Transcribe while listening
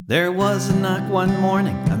There was a knock one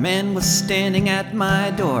morning, a man was standing at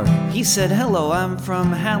my door. He said, "Hello, I'm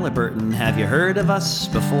from Halliburton, have you heard of us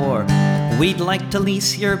before? We'd like to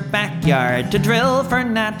lease your backyard to drill for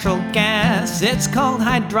natural gas. It's called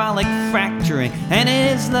hydraulic fracturing, and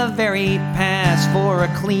it is the very pass for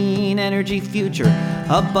a clean energy future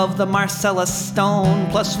above the Marcellus Stone.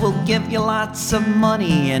 Plus we'll give you lots of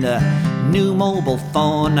money and a new mobile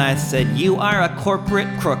phone." I said, "You are a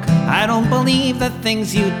corporate crook. I don't believe the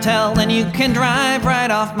things you tell, and you can drive right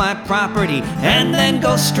off my property and then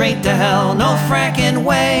go straight to hell. No fracking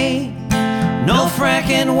way, no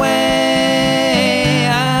fracking way.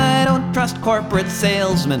 I don't trust corporate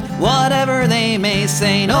salesmen, whatever they may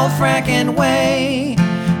say. No fracking way,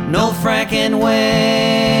 no fracking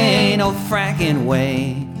way, no fracking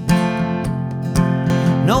way,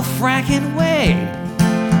 no fracking way,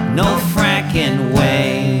 no fracking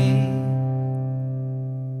way."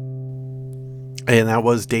 And that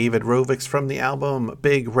was David Rovics from the album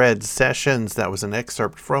Big Red Sessions. That was an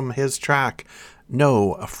excerpt from his track,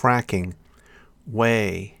 No Fracking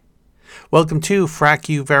Way. Welcome to Frack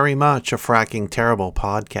You Very Much, a Fracking Terrible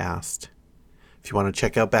podcast. If you want to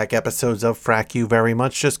check out back episodes of Frack You Very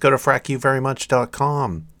Much, just go to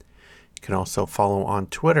frackyouverymuch.com. You can also follow on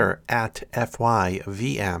Twitter at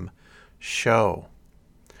FYVM Show.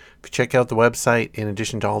 If you check out the website, in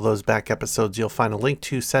addition to all those back episodes, you'll find a link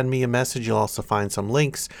to send me a message. You'll also find some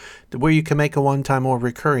links to where you can make a one-time or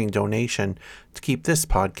recurring donation to keep this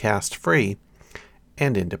podcast free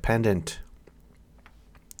and independent.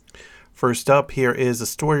 First up, here is a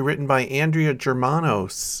story written by Andrea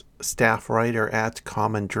Germanos, staff writer at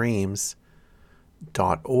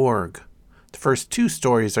commondreams.org. The first two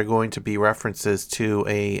stories are going to be references to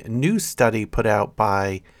a new study put out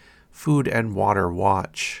by Food and Water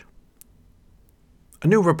Watch. A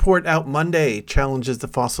new report out Monday challenges the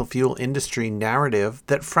fossil fuel industry narrative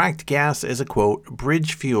that fracked gas is a, quote,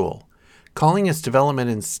 bridge fuel, calling its development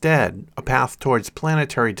instead a path towards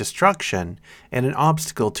planetary destruction and an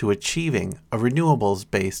obstacle to achieving a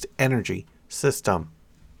renewables-based energy system.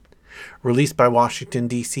 Released by Washington,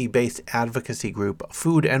 D.C.-based advocacy group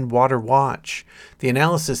Food and Water Watch, the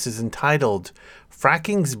analysis is entitled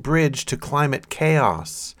 "Fracking's Bridge to Climate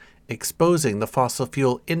Chaos: Exposing the Fossil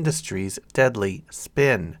Fuel Industry's Deadly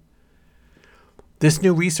Spin." This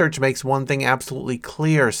new research makes one thing absolutely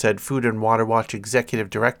clear, said Food and Water Watch Executive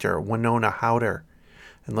Director Winona Howder.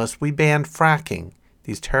 Unless we ban fracking,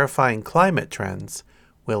 these terrifying climate trends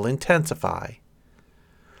will intensify.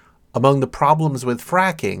 Among the problems with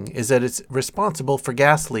fracking is that it's responsible for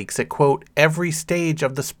gas leaks at, quote, every stage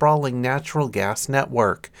of the sprawling natural gas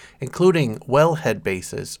network, including wellhead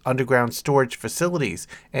bases, underground storage facilities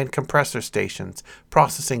and compressor stations,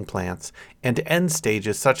 processing plants, and end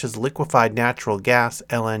stages such as liquefied natural gas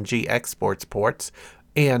 (LNG) exports ports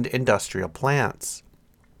and industrial plants.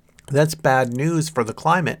 That's bad news for the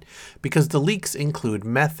climate because the leaks include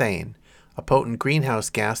methane, a potent greenhouse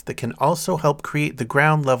gas that can also help create the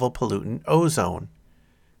ground-level pollutant ozone.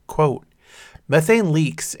 Quote, "Methane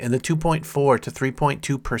leaks in the 2.4 to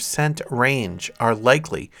 3.2% range are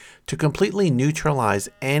likely to completely neutralize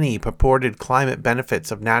any purported climate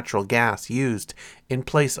benefits of natural gas used in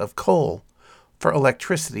place of coal for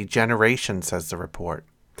electricity generation," says the report.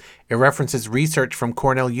 It references research from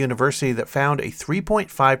Cornell University that found a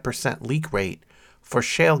 3.5% leak rate for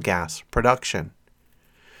shale gas production.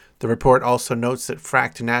 The report also notes that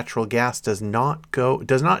fracked natural gas does not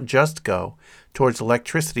just go towards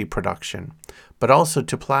electricity production, but also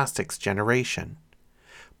to plastics generation.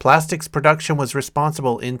 Plastics production was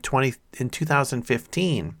responsible in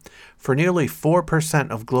 2015 for nearly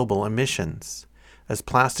 4% of global emissions. As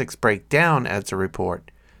plastics break down, adds the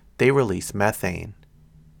report, they release methane.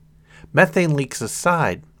 Methane leaks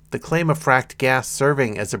aside, the claim of fracked gas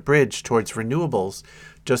serving as a bridge towards renewables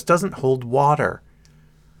just doesn't hold water.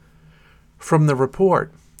 From the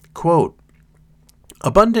report, quote,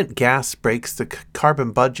 "Abundant gas breaks the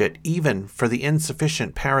carbon budget even for the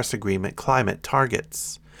insufficient Paris Agreement climate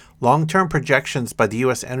targets. Long-term projections by the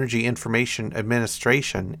U.S. Energy Information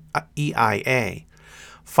Administration, EIA,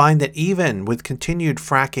 find that even with continued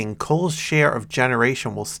fracking, coal's share of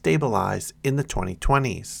generation will stabilize in the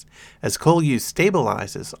 2020s. As coal use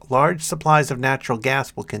stabilizes, large supplies of natural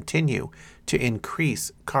gas will continue to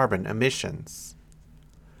increase carbon emissions.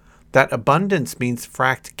 That abundance means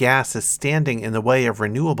fracked gas is standing in the way of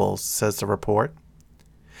renewables," says the report.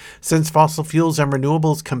 Since fossil fuels and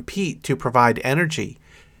renewables compete to provide energy,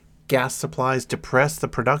 gas supplies depress the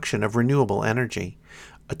production of renewable energy.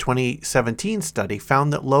 A 2017 study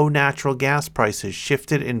found that low natural gas prices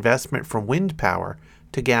shifted investment from wind power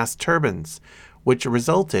to gas turbines, which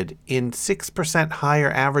resulted in 6%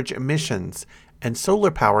 higher average emissions, and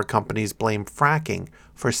solar power companies blame fracking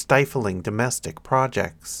for stifling domestic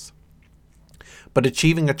projects. But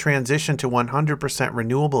achieving a transition to 100%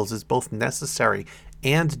 renewables is both necessary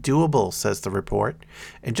and doable, says the report,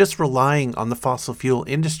 and just relying on the fossil fuel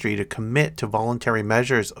industry to commit to voluntary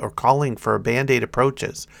measures or calling for band-aid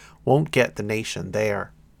approaches won't get the nation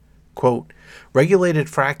there. Quote, regulated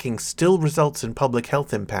fracking still results in public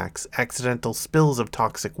health impacts, accidental spills of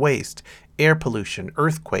toxic waste, air pollution,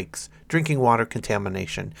 earthquakes, drinking water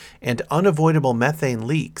contamination, and unavoidable methane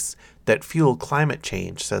leaks that fuel climate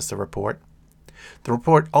change, says the report. The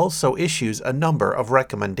report also issues a number of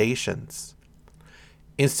recommendations.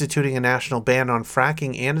 Instituting a national ban on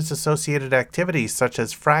fracking and its associated activities such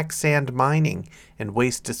as frac sand mining and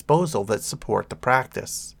waste disposal that support the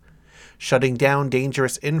practice. Shutting down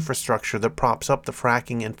dangerous infrastructure that props up the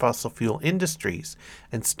fracking and fossil fuel industries,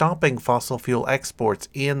 and stopping fossil fuel exports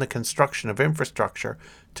and the construction of infrastructure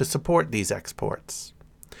to support these exports.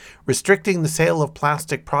 Restricting the sale of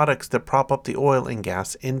plastic products that prop up the oil and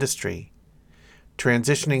gas industry.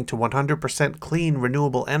 Transitioning to 100% clean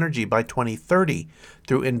renewable energy by 2030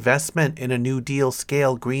 through investment in a New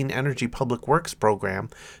Deal-scale green energy public works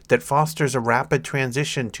program that fosters a rapid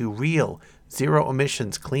transition to real,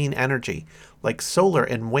 zero-emissions clean energy like solar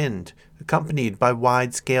and wind, accompanied by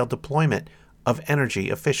wide-scale deployment of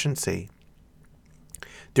energy efficiency.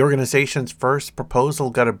 The organization's first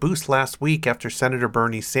proposal got a boost last week after Senator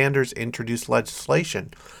Bernie Sanders introduced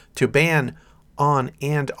legislation to ban on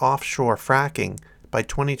and offshore fracking by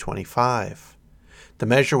 2025. The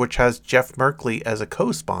measure, which has Jeff Merkley as a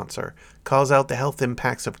co-sponsor, calls out the health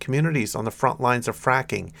impacts of communities on the front lines of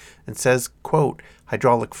fracking and says, quote,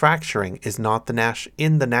 hydraulic fracturing is not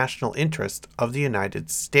in the national interest of the United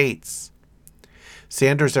States.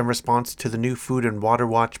 Sanders, in response to the new Food and Water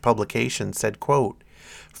Watch publication, said, quote,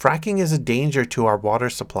 fracking is a danger to our water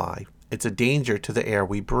supply. It's a danger to the air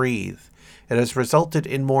we breathe. It has resulted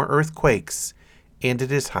in more earthquakes, and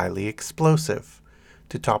it is highly explosive.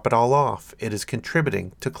 To top it all off, it is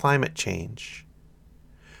contributing to climate change.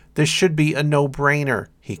 This should be a no-brainer,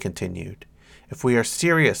 he continued. If we are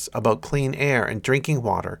serious about clean air and drinking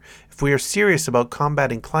water, if we are serious about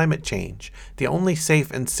combating climate change, the only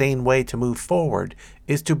safe and sane way to move forward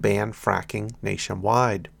is to ban fracking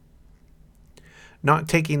nationwide. Not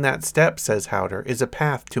taking that step, says Howder, is a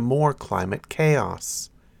path to more climate chaos.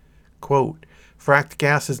 Quote, fracked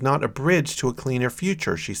gas is not a bridge to a cleaner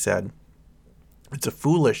future, she said. It's a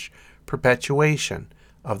foolish perpetuation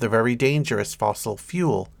of the very dangerous fossil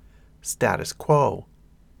fuel status quo.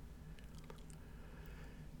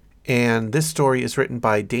 And this story is written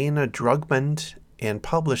by Dana Drugmond and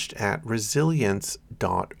published at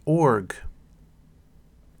resilience.org.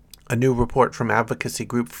 A new report from advocacy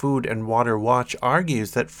group Food and Water Watch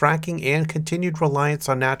argues that fracking and continued reliance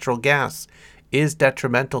on natural gas is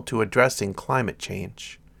detrimental to addressing climate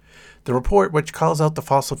change. The report, which calls out the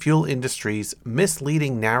fossil fuel industry's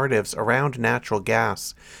misleading narratives around natural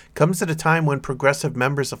gas, comes at a time when progressive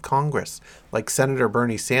members of Congress, like Senator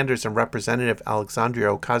Bernie Sanders and Representative Alexandria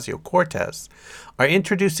Ocasio-Cortez, are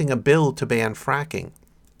introducing a bill to ban fracking,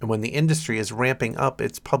 and when the industry is ramping up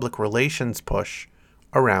its public relations push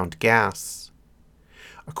around gas.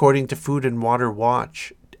 According to Food and Water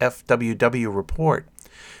Watch FWW report,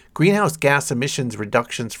 greenhouse gas emissions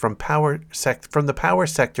reductions from the power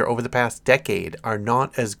sector over the past decade are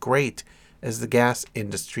not as great as the gas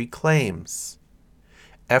industry claims.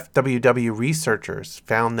 FWW researchers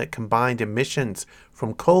found that combined emissions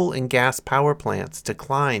from coal and gas power plants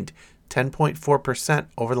declined 10.4%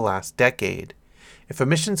 over the last decade. If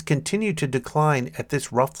emissions continue to decline at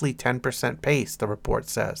this roughly 10% pace, the report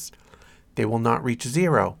says, they will not reach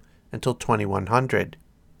zero until 2100.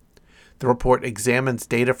 The report examines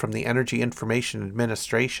data from the Energy Information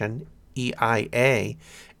Administration, EIA,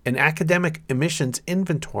 an academic emissions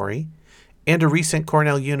inventory, and a recent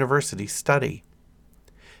Cornell University study.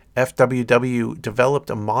 FWW developed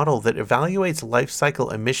a model that evaluates life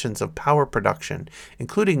cycle emissions of power production,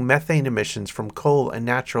 including methane emissions from coal and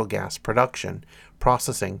natural gas production,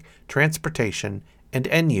 processing, transportation, and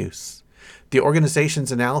end use. The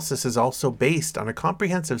organization's analysis is also based on a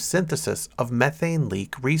comprehensive synthesis of methane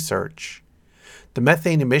leak research. The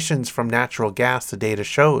methane emissions from natural gas, the data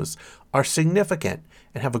shows, are significant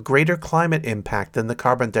and have a greater climate impact than the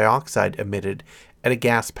carbon dioxide emitted at a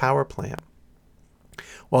gas power plant.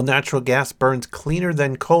 While natural gas burns cleaner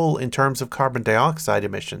than coal in terms of carbon dioxide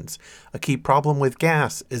emissions, a key problem with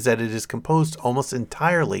gas is that it is composed almost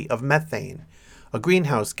entirely of methane, a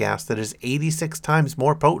greenhouse gas that is 86 times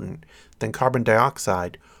more potent than carbon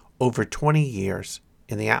dioxide over 20 years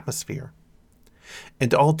in the atmosphere.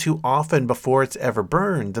 And all too often, before it's ever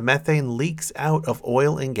burned, the methane leaks out of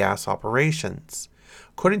oil and gas operations.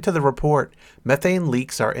 According to the report, methane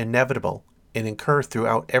leaks are inevitable and occur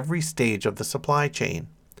throughout every stage of the supply chain.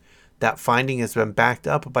 That finding has been backed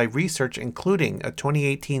up by research, including a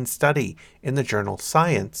 2018 study in the journal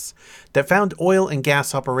Science that found oil and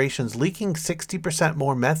gas operations leaking 60%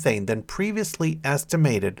 more methane than previously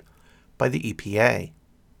estimated by the EPA.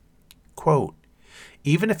 Quote,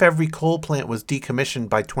 even if every coal plant was decommissioned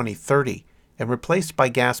by 2030 and replaced by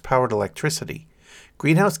gas-powered electricity,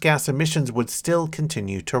 greenhouse gas emissions would still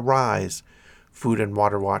continue to rise, Food and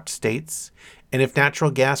Water Watch states. And if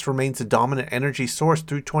natural gas remains the dominant energy source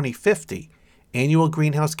through 2050, annual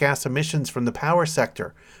greenhouse gas emissions from the power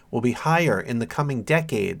sector will be higher in the coming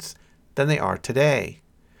decades than they are today.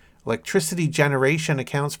 Electricity generation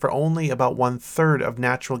accounts for only about 1/3 of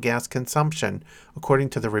natural gas consumption, according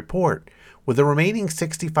to the report, with the remaining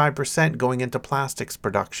 65% going into plastics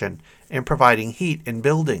production and providing heat in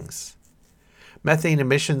buildings. Methane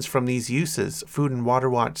emissions from these uses, Food and Water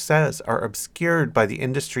Watch says, are obscured by the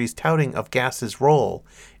industry's touting of gas's role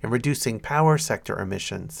in reducing power sector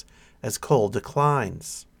emissions as coal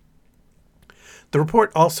declines. The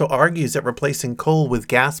report also argues that replacing coal with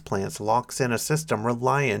gas plants locks in a system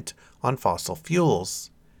reliant on fossil fuels.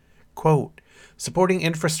 Quote, supporting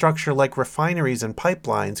infrastructure like refineries and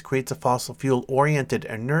pipelines creates a fossil fuel-oriented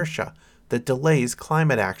inertia that delays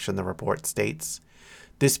climate action, the report states.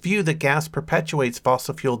 This view that gas perpetuates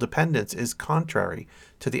fossil fuel dependence is contrary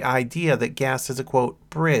to the idea that gas is a, quote,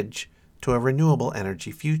 bridge to a renewable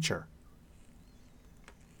energy future.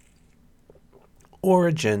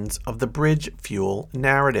 Origins of the bridge fuel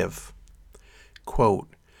narrative.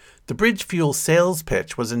 Quote, the bridge fuel sales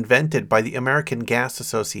pitch was invented by the American Gas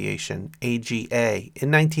Association, AGA,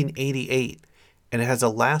 in 1988, and it has a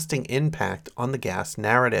lasting impact on the gas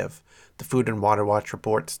narrative, the Food and Water Watch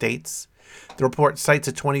report states. The report cites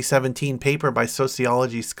a 2017 paper by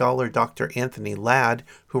sociology scholar Dr. Anthony Ladd,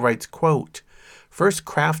 who writes, quote, first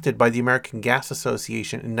crafted by the American Gas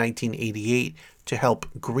Association in 1988 to help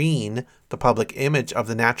green the public image of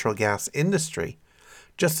the natural gas industry,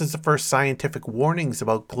 just as the first scientific warnings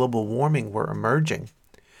about global warming were emerging.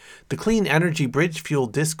 The clean energy bridge fuel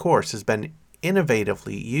discourse has been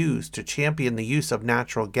innovatively used to champion the use of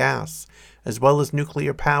natural gas, as well as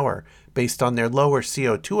nuclear power, based on their lower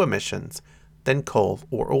CO2 emissions than coal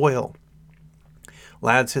or oil.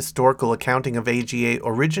 Ladd's historical accounting of AGA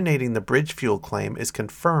originating the bridge fuel claim is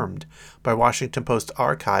confirmed by Washington Post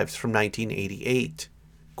archives from 1988.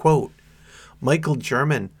 Quote, Michael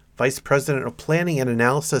German, Vice President of Planning and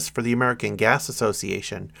Analysis for the American Gas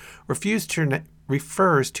Association,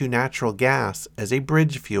 refers to natural gas as a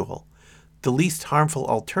bridge fuel, the least harmful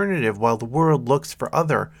alternative while the world looks for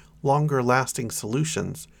other, longer-lasting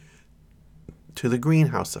solutions to the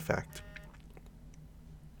greenhouse effect.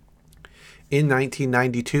 In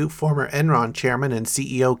 1992, former Enron chairman and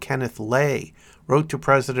CEO Kenneth Lay wrote to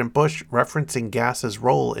President Bush referencing gas's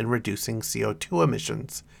role in reducing CO2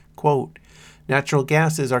 emissions. Quote, natural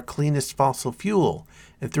gas is our cleanest fossil fuel,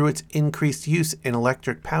 and through its increased use in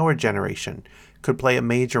electric power generation, could play a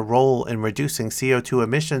major role in reducing CO2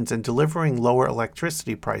 emissions and delivering lower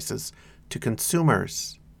electricity prices to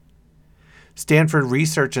consumers. Stanford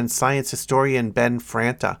research and science historian Ben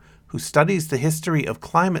Franta, who studies the history of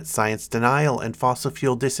climate science denial and fossil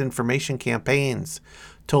fuel disinformation campaigns,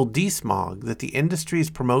 told DeSmog that the industry's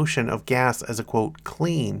promotion of gas as a, quote,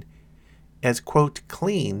 clean,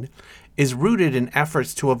 is rooted in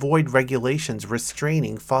efforts to avoid regulations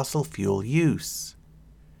restraining fossil fuel use.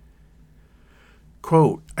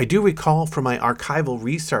 Quote, I do recall from my archival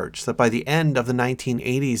research that by the end of the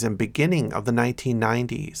 1980s and beginning of the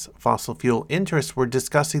 1990s, fossil fuel interests were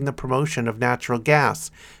discussing the promotion of natural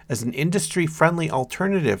gas as an industry-friendly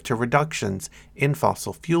alternative to reductions in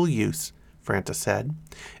fossil fuel use, Franta said.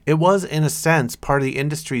 It was, in a sense, part of the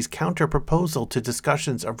industry's counter-proposal to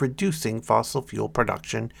discussions of reducing fossil fuel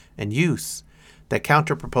production and use. That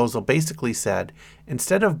counter-proposal basically said,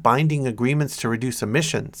 instead of binding agreements to reduce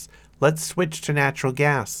emissions, let's switch to natural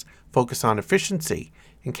gas, focus on efficiency,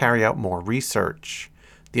 and carry out more research.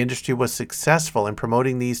 The industry was successful in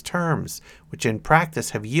promoting these terms, which in practice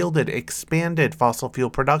have yielded expanded fossil fuel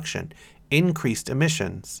production, increased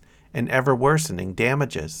emissions, and ever-worsening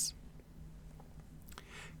damages.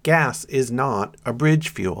 Gas is not a bridge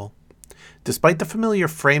fuel. Despite the familiar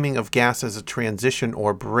framing of gas as a transition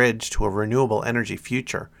or bridge to a renewable energy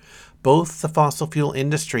future, both the fossil fuel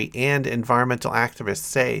industry and environmental activists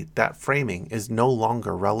say that framing is no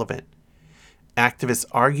longer relevant. Activists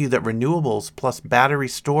argue that renewables plus battery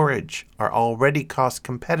storage are already cost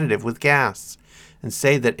competitive with gas, and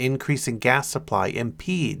say that increasing gas supply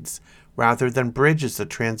impedes rather than bridges the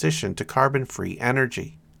transition to carbon-free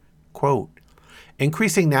energy. Quote,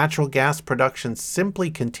 increasing natural gas production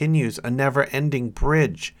simply continues a never-ending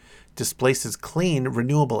bridge, displaces clean,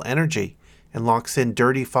 renewable energy, and locks in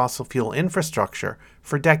dirty fossil fuel infrastructure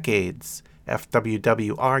for decades,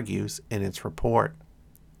 FWW argues in its report.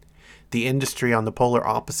 The industry on the polar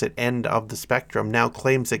opposite end of the spectrum now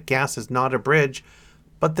claims that gas is not a bridge,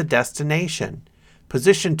 but the destination,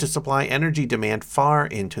 positioned to supply energy demand far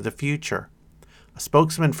into the future. A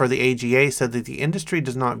spokesman for the AGA said that the industry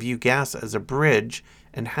does not view gas as a bridge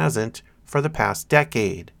and hasn't for the past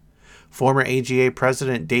decade. Former AGA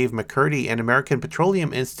President Dave McCurdy and American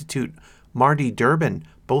Petroleum Institute Marty Durbin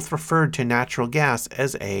both referred to natural gas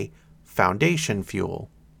as a foundation fuel.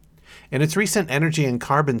 In its recent Energy and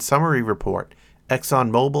Carbon Summary Report,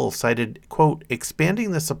 ExxonMobil cited, quote,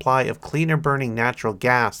 expanding the supply of cleaner burning natural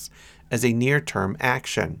gas as a near-term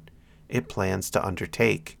action it plans to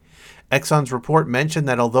undertake. Exxon's report mentioned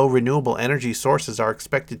that although renewable energy sources are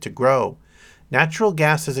expected to grow, natural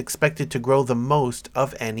gas is expected to grow the most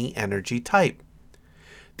of any energy type.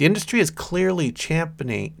 The industry is clearly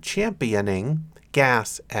championing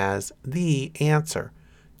gas as the answer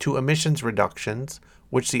to emissions reductions,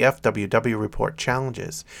 which the FWW report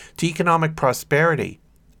challenges, to economic prosperity,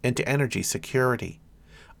 and to energy security.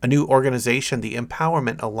 A new organization, the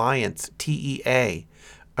Empowerment Alliance, TEA,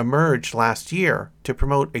 emerged last year to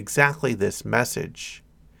promote exactly this message.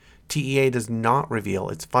 TEA does not reveal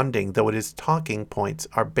its funding, though its talking points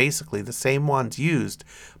are basically the same ones used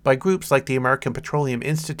by groups like the American Petroleum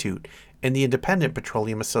Institute and the Independent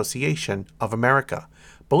Petroleum Association of America,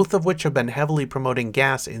 both of which have been heavily promoting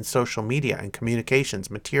gas in social media and communications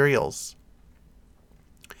materials.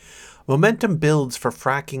 Momentum builds for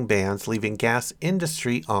fracking bans, leaving gas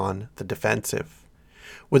industry on the defensive.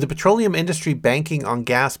 With the petroleum industry banking on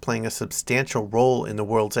gas playing a substantial role in the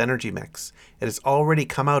world's energy mix, it has already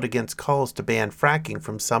come out against calls to ban fracking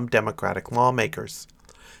from some Democratic lawmakers.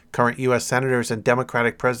 Current U.S. Senators and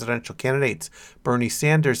Democratic presidential candidates Bernie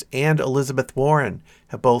Sanders and Elizabeth Warren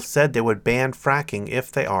have both said they would ban fracking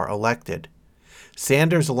if they are elected.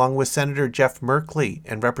 Sanders, along with Senator Jeff Merkley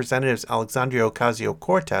and Representatives Alexandria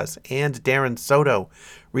Ocasio-Cortez and Darren Soto,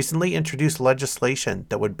 recently introduced legislation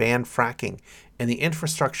that would ban fracking and the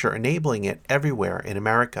infrastructure enabling it everywhere in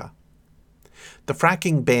America. The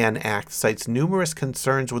Fracking Ban Act cites numerous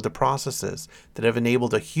concerns with the processes that have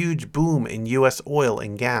enabled a huge boom in U.S. oil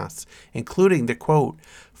and gas, including the, quote,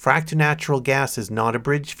 fracked natural gas is not a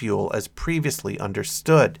bridge fuel as previously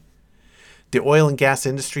understood. The oil and gas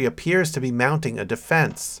industry appears to be mounting a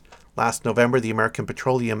defense. Last November, the American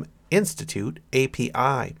Petroleum Institute,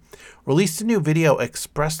 API, released a new video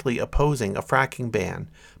expressly opposing a fracking ban,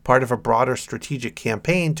 part of a broader strategic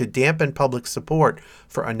campaign to dampen public support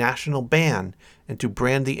for a national ban and to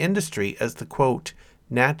brand the industry as the, quote,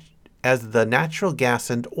 as the natural gas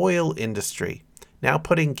and oil industry, now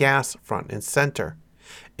putting gas front and center.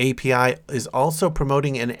 API is also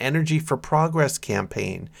promoting an Energy for Progress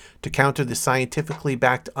campaign to counter the scientifically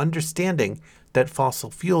backed understanding that fossil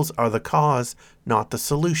fuels are the cause, not the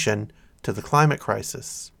solution, to the climate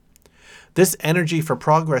crisis. This Energy for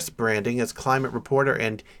Progress branding, as climate reporter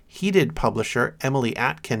and Heated publisher Emily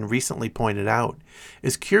Atkin recently pointed out,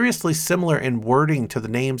 is curiously similar in wording to the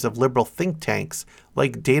names of liberal think tanks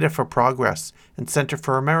like Data for Progress and Center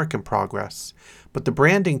for American Progress, but the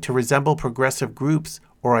branding to resemble progressive groups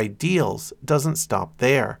or ideals doesn't stop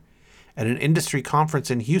there. At an industry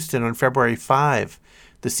conference in Houston on February 5,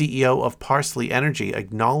 the CEO of Parsley Energy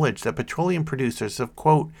acknowledged that petroleum producers have,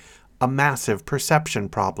 quote, a massive perception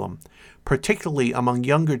problem, particularly among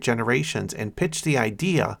younger generations, and pitched the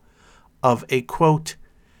idea of a, quote,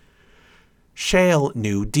 shale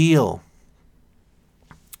New Deal.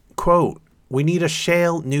 Quote, we need a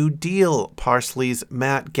shale New Deal, Parsley's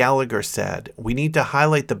Matt Gallagher said. We need to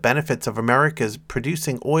highlight the benefits of America's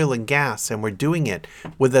producing oil and gas, and we're doing it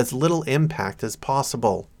with as little impact as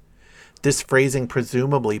possible. This phrasing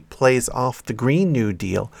presumably plays off the Green New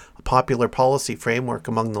Deal, a popular policy framework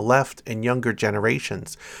among the left and younger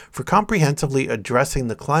generations for comprehensively addressing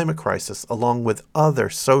the climate crisis along with other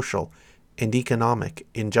social and economic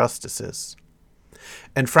injustices.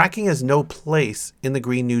 And fracking has no place in the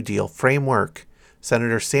Green New Deal framework.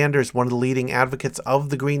 Senator Sanders, one of the leading advocates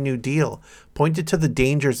of the Green New Deal, pointed to the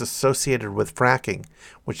dangers associated with fracking,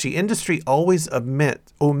 which the industry always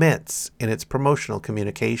omits in its promotional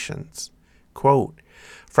communications. Quote,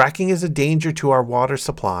 fracking is a danger to our water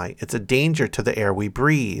supply. It's a danger to the air we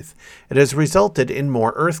breathe. It has resulted in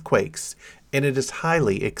more earthquakes, and it is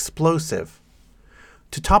highly explosive.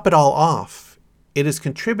 To top it all off, It is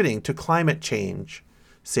contributing to climate change,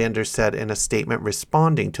 Sanders said in a statement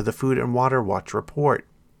responding to the Food and Water Watch report.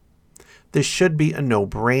 This should be a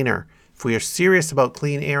no-brainer. If we are serious about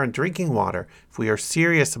clean air and drinking water, if we are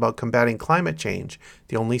serious about combating climate change,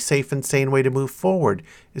 the only safe and sane way to move forward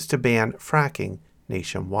is to ban fracking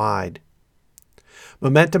nationwide.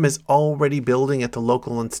 Momentum is already building at the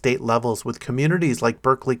local and state levels, with communities like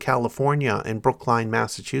Berkeley, California, and Brookline,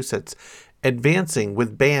 Massachusetts, advancing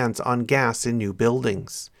with bans on gas in new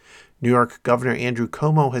buildings. New York Governor Andrew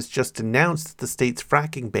Cuomo has just announced that the state's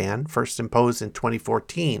fracking ban, first imposed in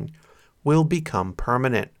 2014, will become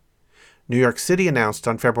permanent. New York City announced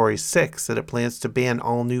on February 6 that it plans to ban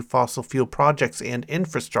all new fossil fuel projects and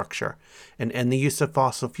infrastructure and end the use of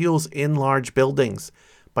fossil fuels in large buildings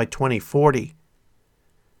by 2040.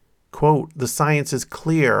 Quote, "The science is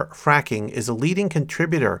clear. Fracking is a leading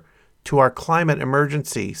contributor to our climate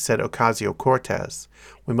emergency," said Ocasio-Cortez.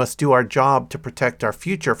 "We must do our job to protect our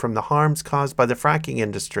future from the harms caused by the fracking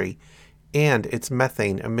industry and its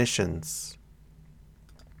methane emissions."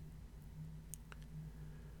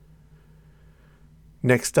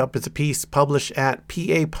 Next up is a piece published at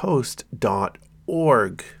papost.org.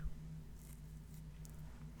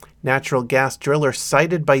 Natural gas driller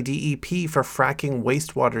cited by DEP for fracking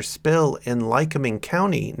wastewater spill in Lycoming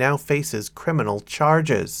County now faces criminal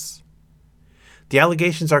charges. The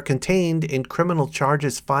allegations are contained in criminal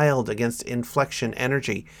charges filed against Inflection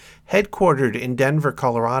Energy, headquartered in Denver,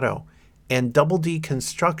 Colorado, and Double D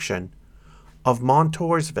Construction of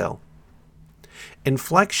Montoursville.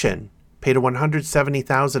 Inflection paid a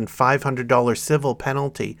 $170,500 civil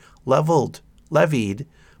penalty levied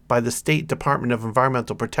by the State Department of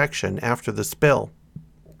Environmental Protection after the spill.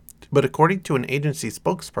 But according to an agency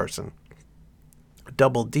spokesperson,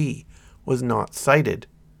 Double D was not cited.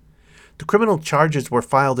 The criminal charges were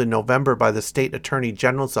filed in November by the State Attorney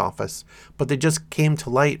General's office, but they just came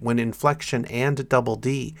to light when Inflection and Double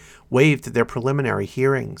D waived their preliminary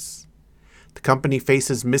hearings. The company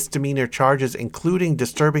faces misdemeanor charges including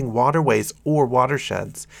disturbing waterways or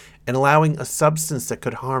watersheds and allowing a substance that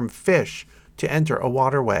could harm fish to enter a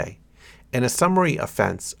waterway, and a summary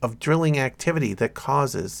offense of drilling activity that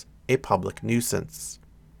causes a public nuisance.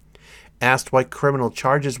 Asked why criminal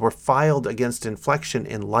charges were filed against Inflection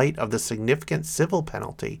in light of the significant civil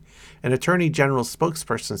penalty, an Attorney General's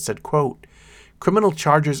spokesperson said, quote, "Criminal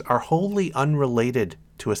charges are wholly unrelated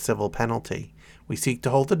to a civil penalty. We seek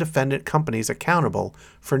to hold the defendant companies accountable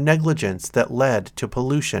for negligence that led to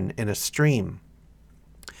pollution in a stream."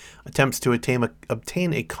 Attempts to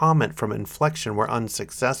obtain a comment from Inflection were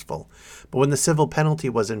unsuccessful, but when the civil penalty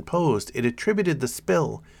was imposed, it attributed the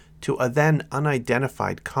spill to a then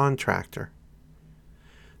unidentified contractor.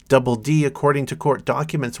 Double D, according to court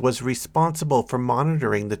documents, was responsible for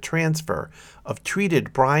monitoring the transfer of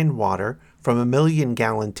treated brine water from a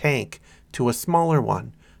 1-million-gallon tank to a smaller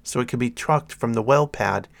one, so it could be trucked from the well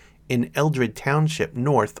pad in Eldred Township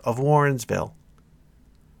north of Warrensville.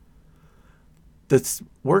 The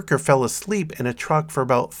worker fell asleep in a truck for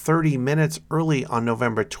about 30 minutes early on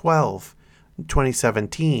November 12,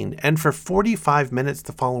 2017, and for 45 minutes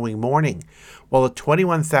the following morning, while a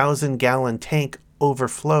 21,000-gallon tank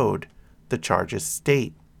overflowed, the charges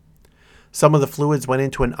state. Some of the fluids went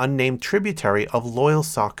into an unnamed tributary of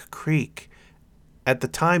Loyalsock Creek. At the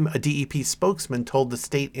time, a DEP spokesman told the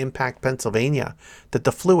State Impact Pennsylvania that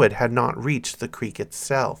the fluid had not reached the creek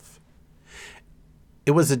itself.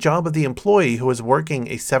 It was the job of the employee, who was working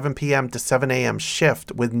a 7 p.m. to 7 a.m.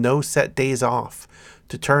 shift with no set days off,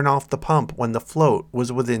 to turn off the pump when the float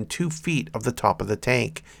was within 2 feet of the top of the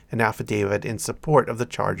tank, an affidavit in support of the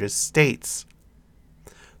charges states.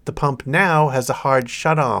 The pump now has a hard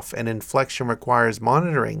shutoff, and Inflection requires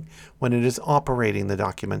monitoring when it is operating, the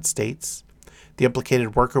document states. The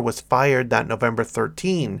implicated worker was fired that November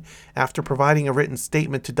 13 after providing a written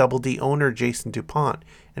statement to Double D owner Jason DuPont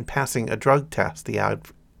and passing a drug test, the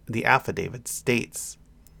affidavit states.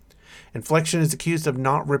 Inflection is accused of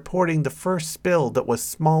not reporting the first spill that was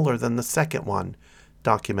smaller than the second one,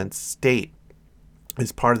 documents state.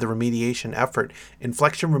 As part of the remediation effort,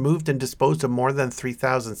 Inflection removed and disposed of more than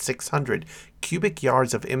 3,600 cubic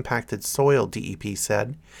yards of impacted soil, DEP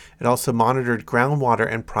said. It also monitored groundwater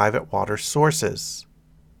and private water sources.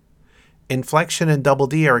 Inflection and Double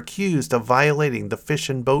D are accused of violating the Fish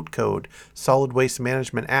and Boat Code, Solid Waste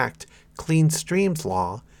Management Act, Clean Streams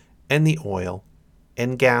Law, and the Oil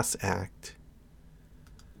and Gas Act.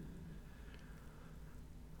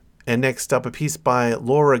 And next up, a piece by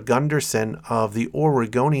Laura Gunderson of The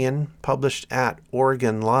Oregonian, published at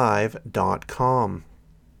OregonLive.com.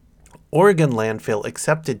 Oregon landfill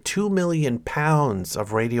accepted 2 million pounds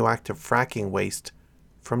of radioactive fracking waste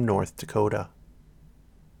from North Dakota.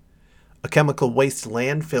 A chemical waste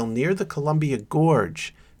landfill near the Columbia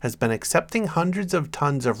Gorge has been accepting hundreds of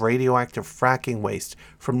tons of radioactive fracking waste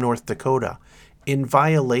from North Dakota in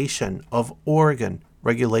violation of Oregon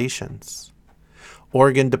regulations.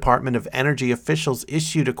 Oregon Department of Energy officials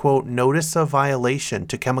issued a, quote, notice of violation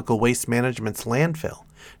to Chemical Waste Management's landfill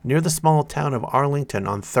near the small town of Arlington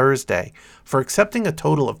on Thursday for accepting a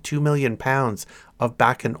total of 2 million pounds of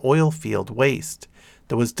Bakken oil field waste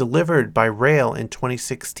that was delivered by rail in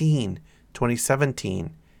 2016,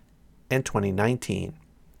 2017, and 2019.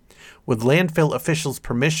 With landfill officials'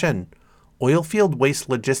 permission, Oilfield Waste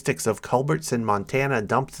Logistics of Culbertson, Montana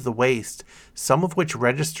dumped the waste, some of which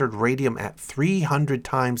registered radium at 300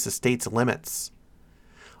 times the state's limits.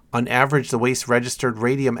 On average, the waste registered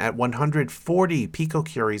radium at 140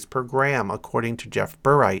 picocuries per gram, according to Jeff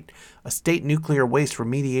Burright, a state nuclear waste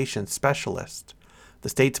remediation specialist. The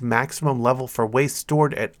state's maximum level for waste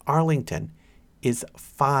stored at Arlington is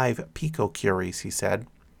 5 picocuries, he said.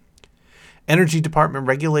 Energy Department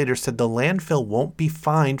regulators said the landfill won't be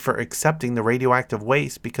fined for accepting the radioactive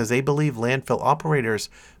waste because they believe landfill operators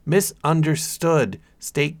misunderstood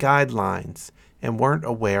state guidelines and weren't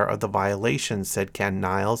aware of the violations, said Ken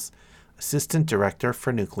Niles, Assistant Director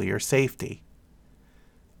for Nuclear Safety.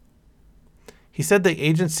 He said the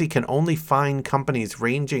agency can only fine companies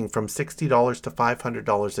ranging from $60 to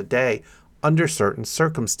 $500 a day under certain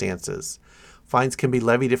circumstances. Fines can be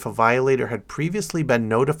levied if a violator had previously been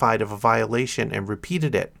notified of a violation and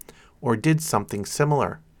repeated it, or did something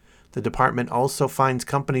similar. The department also fines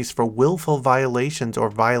companies for willful violations or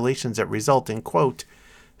violations that result in, quote,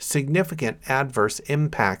 significant adverse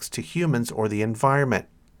impacts to humans or the environment.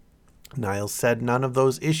 Niles said none of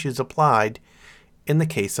those issues applied in the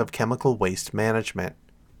case of chemical waste management.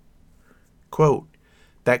 Quote,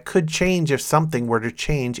 that could change if something were to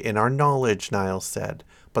change in our knowledge, Niles said,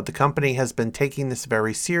 but the company has been taking this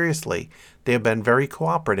very seriously. They have been very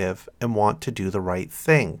cooperative and want to do the right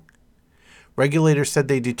thing. Regulators said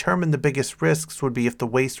they determined the biggest risks would be if the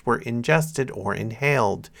waste were ingested or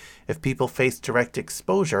inhaled, if people faced direct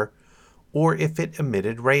exposure, or if it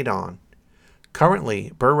emitted radon.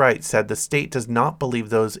 Currently, Burright said the state does not believe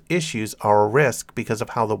those issues are a risk because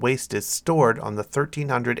of how the waste is stored on the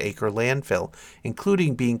 1,300-acre landfill,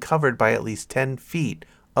 including being covered by at least 10 feet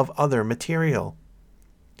of other material.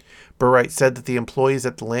 Burright said that the employees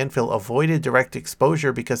at the landfill avoided direct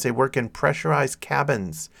exposure because they work in pressurized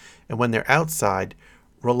cabins and when they're outside,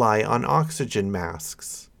 rely on oxygen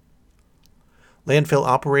masks. Landfill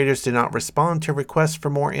operators did not respond to requests for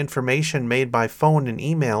more information made by phone and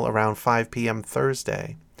email around 5 p.m.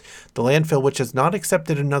 Thursday. The landfill, which has not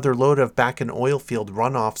accepted another load of Bakken oil field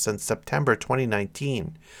runoff since September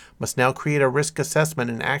 2019, must now create a risk assessment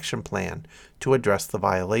and action plan to address the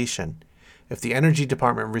violation. If the Energy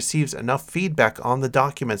Department receives enough feedback on the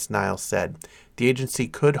documents, Niles said, the agency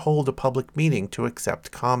could hold a public meeting to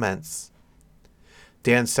accept comments.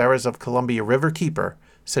 Dan Serres of Columbia Riverkeeper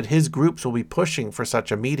said his groups will be pushing for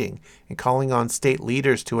such a meeting and calling on state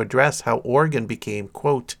leaders to address how Oregon became,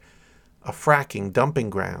 quote, a fracking dumping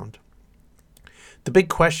ground. The big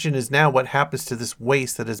question is now what happens to this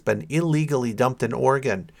waste that has been illegally dumped in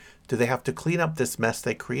Oregon. Do they have to clean up this mess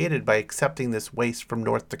they created by accepting this waste from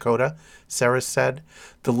North Dakota? Serres said.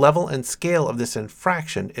 The level and scale of this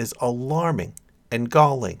infraction is alarming and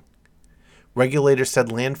galling. Regulators said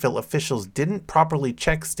landfill officials didn't properly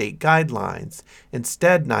check state guidelines.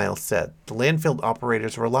 Instead, Niles said, the landfill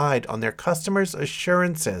operators relied on their customers'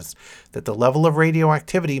 assurances that the level of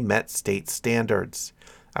radioactivity met state standards.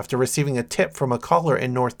 After receiving a tip from a caller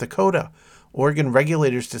in North Dakota, Oregon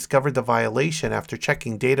regulators discovered the violation after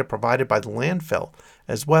checking data provided by the landfill,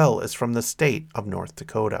 as well as from the state of North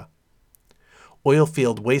Dakota.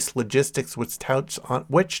 Oilfield Waste Logistics, which touts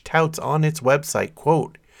on its website,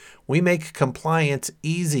 quote, we make compliance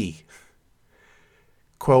easy,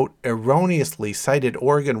 quote, erroneously cited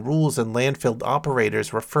Oregon rules and landfill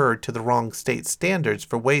operators referred to the wrong state standards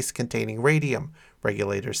for waste containing radium,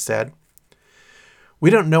 regulators said. We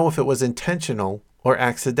don't know if it was intentional or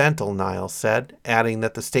accidental, Niles said, adding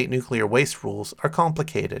that the state nuclear waste rules are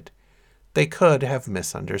complicated. They could have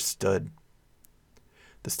misunderstood.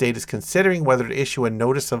 The state is considering whether to issue a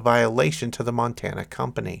notice of violation to the Montana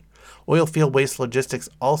company. Oilfield Waste Logistics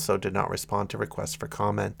also did not respond to requests for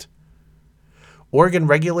comment. Oregon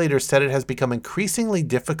regulators said it has become increasingly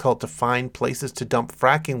difficult to find places to dump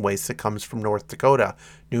fracking waste that comes from North Dakota,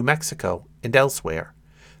 New Mexico, and elsewhere.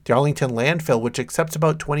 The Arlington landfill, which accepts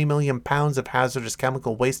about 20 million pounds of hazardous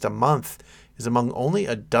chemical waste a month, is among only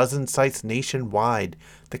a dozen sites nationwide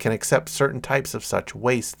that can accept certain types of such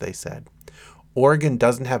waste, they said. Oregon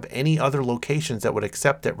doesn't have any other locations that would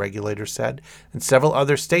accept it, regulators said, and several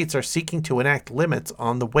other states are seeking to enact limits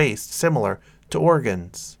on the waste similar to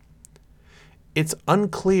Oregon's. It's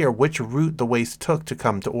unclear which route the waste took to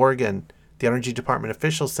come to Oregon. The Energy Department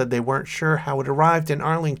officials said they weren't sure how it arrived in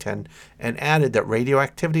Arlington and added that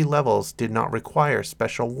radioactivity levels did not require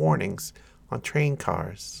special warnings on train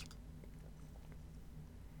cars.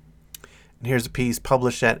 And here's a piece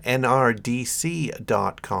published at nrdc.com.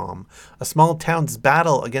 A small town's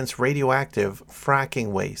battle against radioactive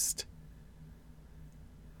fracking waste.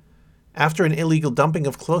 After an illegal dumping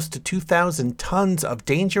of close to 2,000 tons of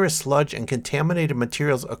dangerous sludge and contaminated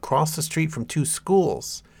materials across the street from two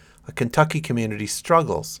schools, a Kentucky community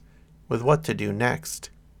struggles with what to do next.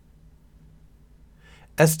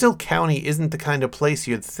 Estill County isn't the kind of place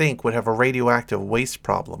you'd think would have a radioactive waste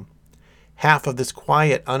problem. Half of this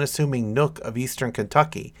quiet, unassuming nook of eastern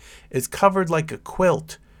Kentucky is covered like a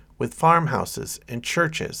quilt with farmhouses and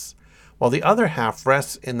churches, while the other half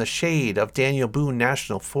rests in the shade of Daniel Boone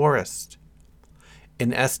National Forest.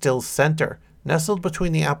 In Estill's center, nestled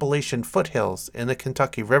between the Appalachian foothills and the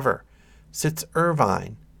Kentucky River, sits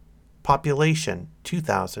Irvine, population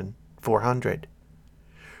 2,400.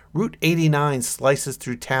 Route 89 slices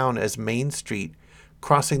through town as Main Street,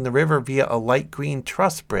 crossing the river via a light green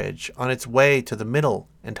truss bridge on its way to the middle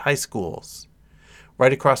and high schools.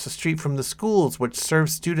 Right across the street from the schools, which serve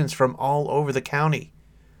students from all over the county,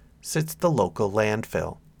 sits the local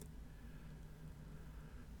landfill.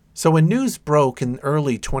 So when news broke in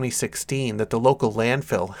early 2016 that the local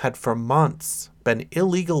landfill had for months been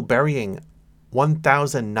illegal burying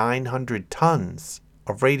 1,900 tons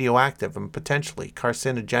of radioactive and potentially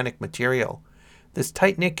carcinogenic material, this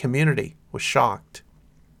tight-knit community was shocked.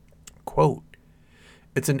 Quote,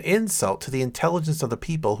 "It's an insult to the intelligence of the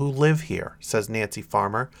people who live here," says Nancy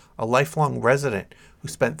Farmer, a lifelong resident who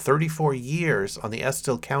spent 34 years on the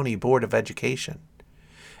Estill County Board of Education.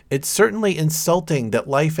 "It's certainly insulting that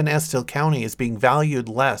life in Estill County is being valued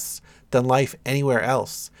less than life anywhere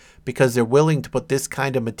else because they're willing to put this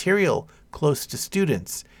kind of material close to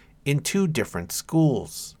students in two different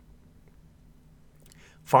schools."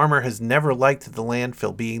 Farmer has never liked the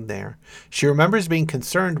landfill being there. She remembers being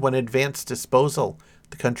concerned when Advanced Disposal,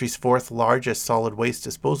 the country's fourth largest solid waste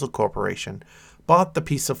disposal corporation, bought the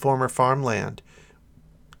piece of former farmland,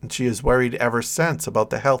 and she has worried ever since about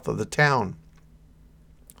the health of the town,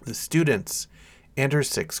 the students, and her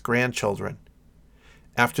 6 grandchildren.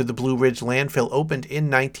 After the Blue Ridge landfill opened in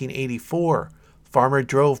 1984, Farmer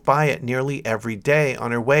drove by it nearly every day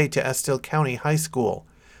on her way to Estill County High School,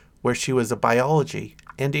 where she was a biology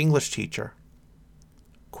and English teacher.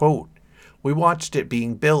 Quote, "We watched it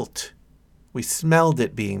being built. We smelled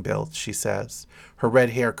it being built," she says, her red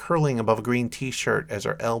hair curling above a green t-shirt as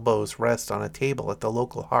her elbows rest on a table at the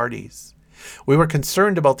local Hardee's. "We were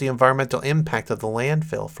concerned about the environmental impact of the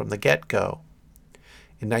landfill from the get-go."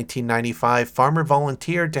 In 1995, Farmer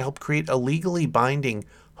volunteered to help create a legally binding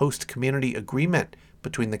host community agreement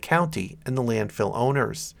between the county and the landfill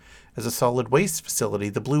owners. As a solid waste facility,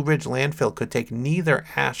 the Blue Ridge landfill could take neither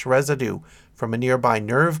ash residue from a nearby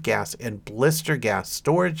nerve gas and blister gas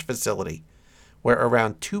storage facility, where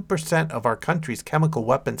around 2% of our country's chemical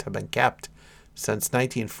weapons have been kept since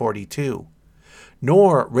 1942,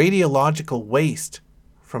 nor radiological waste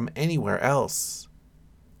from anywhere else.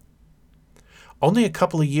 Only a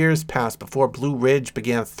couple of years passed before Blue Ridge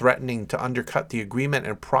began threatening to undercut the agreement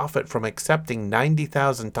and profit from accepting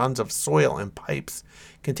 90,000 tons of soil and pipes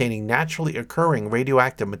containing naturally occurring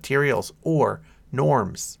radioactive materials, or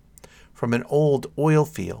NORMS, from an old oil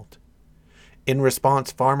field. In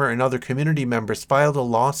response, Farmer and other community members filed a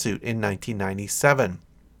lawsuit in 1997.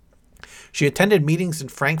 She attended meetings in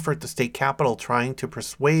Frankfurt, the state capital, trying to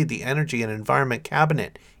persuade the Energy and Environment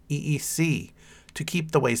Cabinet, EEC, to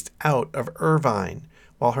keep the waste out of Irvine,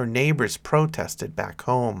 while her neighbors protested back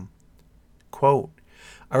home. Quote,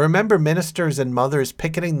 "I remember ministers and mothers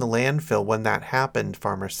picketing the landfill when that happened,"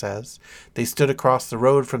 Farmer says. "They stood across the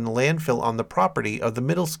road from the landfill on the property of the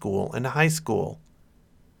middle school and high school."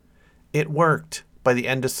 It worked. By the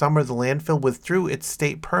end of summer, the landfill withdrew its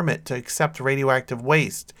state permit to accept radioactive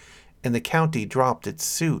waste, and the county dropped its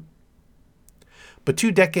suit. But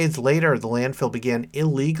 2 decades later, the landfill began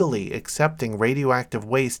illegally accepting radioactive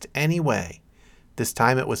waste anyway. This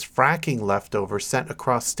time it was fracking leftovers sent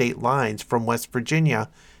across state lines from West Virginia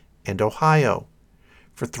and Ohio.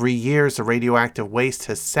 For 3 years, the radioactive waste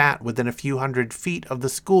has sat within a few hundred feet of the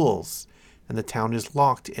schools, and the town is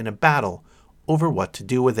locked in a battle over what to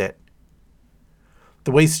do with it.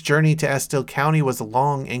 The waste journey to Estill County was a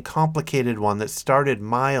long and complicated one that started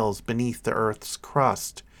miles beneath the Earth's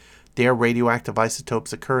crust. There, radioactive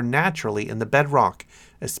isotopes occur naturally in the bedrock,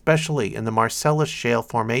 especially in the Marcellus Shale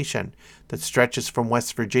Formation that stretches from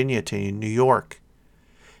West Virginia to New York.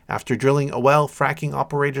 After drilling a well, fracking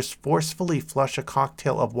operators forcefully flush a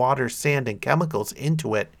cocktail of water, sand, and chemicals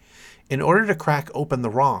into it in order to crack open the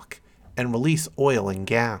rock and release oil and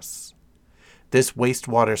gas. This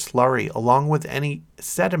wastewater slurry, along with any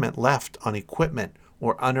sediment left on equipment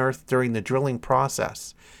or unearthed during the drilling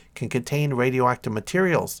process, can contain radioactive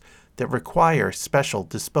materials that require special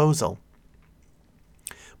disposal.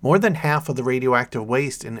 More than half of the radioactive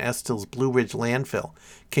waste in Estill's Blue Ridge landfill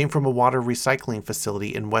came from a water recycling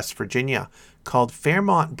facility in West Virginia called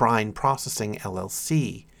Fairmont Brine Processing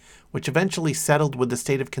LLC, which eventually settled with the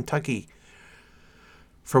state of Kentucky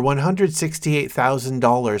for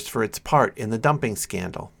 $168,000 for its part in the dumping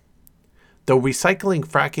scandal. Though recycling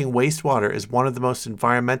fracking wastewater is one of the most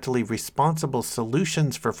environmentally responsible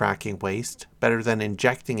solutions for fracking waste, better than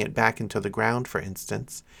injecting it back into the ground, for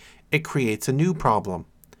instance, it creates a new problem.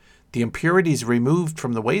 The impurities removed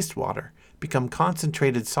from the wastewater become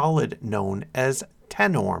concentrated solid known as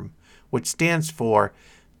TENORM, which stands for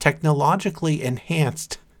Technologically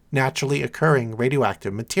Enhanced Naturally Occurring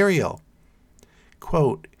Radioactive Material.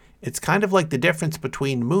 Quote, "It's kind of like the difference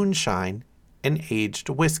between moonshine and aged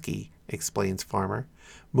whiskey," explains Farmer.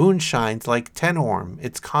 "Moonshine's like TENORM.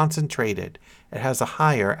 It's concentrated. It has a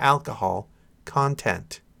higher alcohol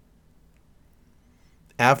content."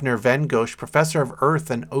 Avner Vengosh, professor of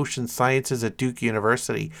Earth and Ocean Sciences at Duke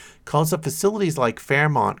University, calls the facilities like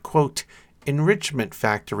Fairmont, quote, "enrichment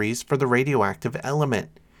factories for the radioactive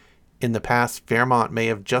element." In the past, Fairmont may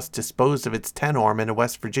have just disposed of its TENORM in a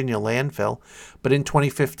West Virginia landfill, but in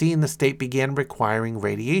 2015 the state began requiring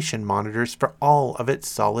radiation monitors for all of its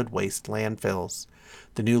solid waste landfills.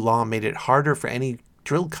 The new law made it harder for any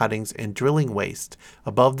drill cuttings and drilling waste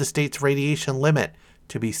above the state's radiation limit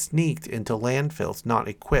to be sneaked into landfills not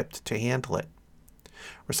equipped to handle it.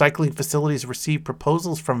 Recycling facilities receive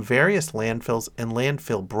proposals from various landfills and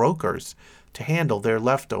landfill brokers to handle their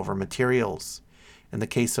leftover materials. In the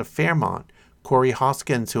case of Fairmont, Corey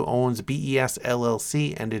Hoskins, who owns BES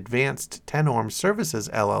LLC and Advanced TENORM Services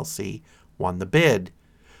LLC, won the bid.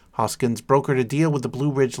 Hoskins brokered a deal with the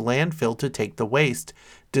Blue Ridge landfill to take the waste,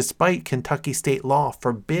 despite Kentucky state law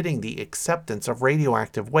forbidding the acceptance of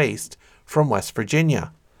radioactive waste from West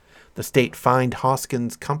Virginia. The state fined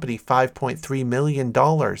Hoskins' company $5.3 million,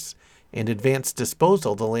 and Advanced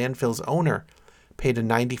Disposal, the landfill's owner, paid a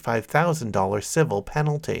 $95,000 civil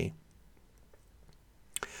penalty.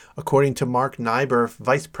 According to Mark Nyber,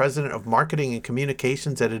 Vice President of Marketing and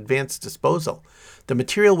Communications at Advanced Disposal, the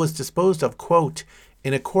material was disposed of, quote,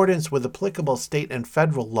 "in accordance with applicable state and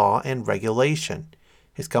federal law and regulation."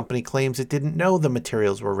 His company claims it didn't know the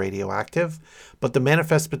materials were radioactive, but the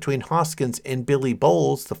manifest between Hoskins and Billy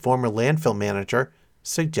Bowles, the former landfill manager,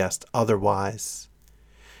 suggest otherwise.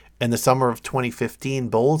 In the summer of 2015,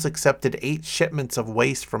 Bowles accepted 8 shipments of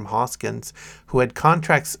waste from Hoskins, who had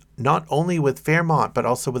contracts not only with Fairmont but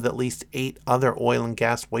also with at least 8 other oil and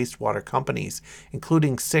gas wastewater companies,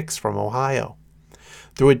 including 6 from Ohio.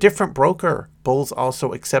 Through a different broker, Bowles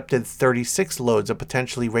also accepted 36 loads of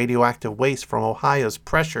potentially radioactive waste from Ohio's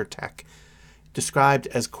Pressure Tech, described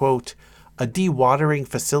as, quote, "a dewatering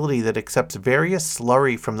facility that accepts various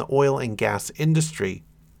slurry from the oil and gas industry."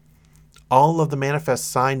 All of the manifests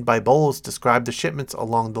signed by Bowles described the shipments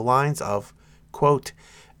along the lines of, quote,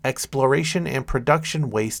 "exploration and production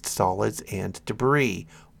waste solids and debris,"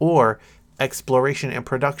 or "exploration and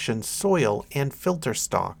production soil and filter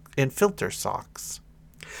socks."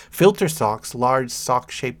 Filter socks, large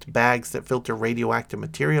sock-shaped bags that filter radioactive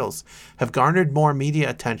materials, have garnered more media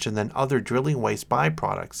attention than other drilling waste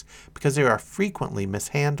byproducts because they are frequently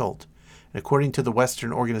mishandled. And according to the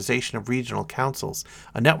Western Organization of Regional Councils,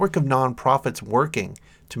 a network of nonprofits working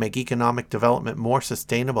to make economic development more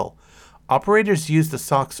sustainable, operators use the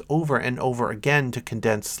socks over and over again to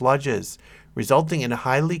condense sludges, resulting in a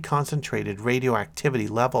highly concentrated radioactivity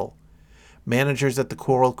level. Managers at the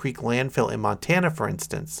Coral Creek landfill in Montana, for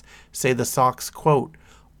instance, say the socks, quote,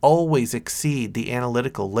 "always exceed the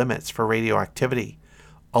analytical limits for radioactivity.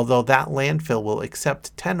 Although that landfill will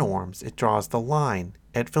accept TENORMs, it draws the line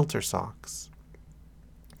at filter socks."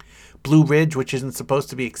 Blue Ridge, which isn't supposed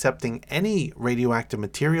to be accepting any radioactive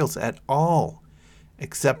materials at all,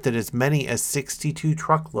 accepted as many as 62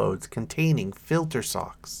 truckloads containing filter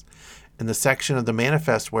socks. In the section of the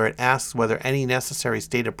manifest where it asks whether any necessary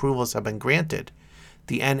state approvals have been granted,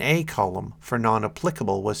 the NA column for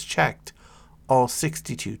non-applicable was checked all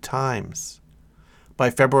 62 times.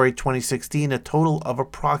 By February 2016, a total of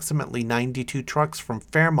approximately 92 trucks from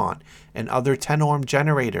Fairmont and other TENORM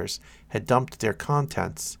generators had dumped their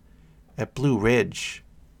contents at Blue Ridge.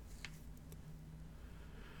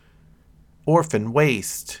 Orphan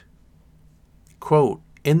waste. Quote,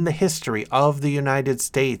 in the history of the United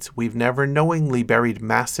States, we've never knowingly buried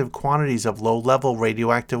massive quantities of low-level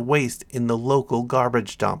radioactive waste in the local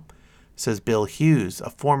garbage dump, says Bill Hughes,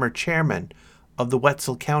 a former chairman of the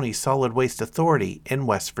Wetzel County Solid Waste Authority in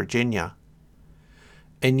West Virginia.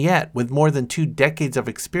 And yet, with more than 2 decades of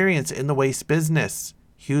experience in the waste business,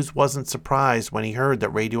 Hughes wasn't surprised when he heard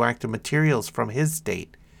that radioactive materials from his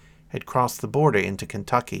state had crossed the border into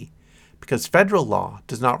Kentucky, because federal law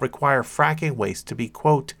does not require fracking waste to be,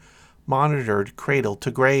 quote, monitored cradle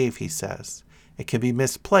to grave, he says. It can be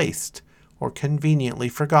misplaced or conveniently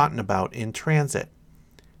forgotten about in transit.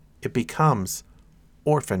 It becomes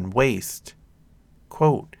orphan waste.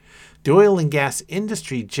 Quote, the oil and gas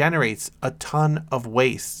industry generates a ton of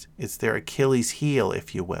waste. It's their Achilles heel,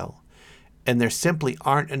 if you will. And there simply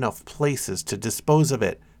aren't enough places to dispose of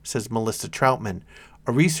it, says Melissa Troutman,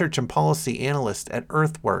 a research and policy analyst at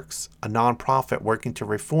Earthworks, a nonprofit working to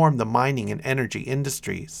reform the mining and energy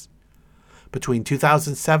industries. Between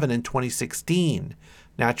 2007 and 2016,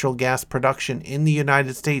 natural gas production in the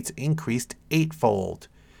United States increased 8-fold.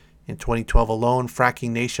 In 2012 alone, fracking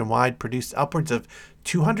nationwide produced upwards of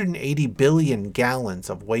 280 billion gallons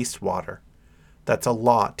of wastewater. That's a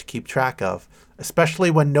lot to keep track of, especially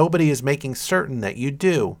when nobody is making certain that you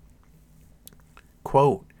do.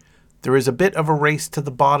 Quote, there is a bit of a race to the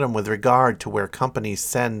bottom with regard to where companies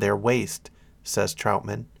send their waste, says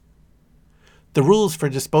Troutman. The rules for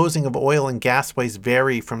disposing of oil and gas waste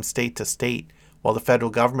vary from state to state. While the federal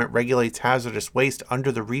government regulates hazardous waste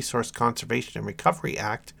under the Resource Conservation and Recovery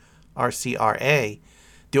Act, RCRA,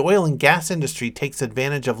 the oil and gas industry takes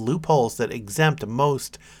advantage of loopholes that exempt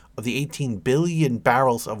most of the 18 billion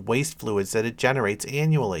barrels of waste fluids that it generates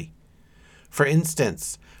annually. For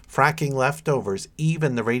instance, fracking leftovers,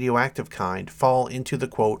 even the radioactive kind, fall into the,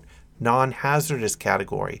 quote, non-hazardous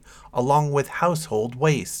category, along with household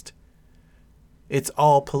waste. It's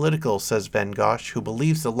all political, says Vengosh, who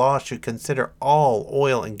believes the law should consider all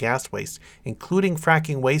oil and gas waste, including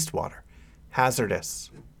fracking wastewater,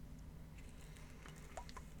 hazardous.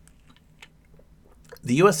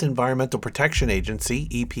 The U.S. Environmental Protection Agency,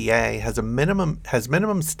 EPA, has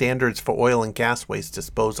minimum standards for oil and gas waste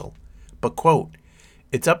disposal. But, quote,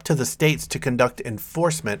 it's up to the states to conduct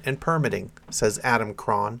enforcement and permitting, says Adam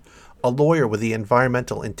Cron, a lawyer with the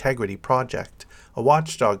Environmental Integrity Project, a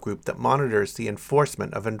watchdog group that monitors the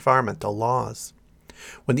enforcement of environmental laws.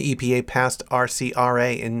 When the EPA passed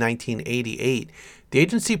RCRA in 1988, the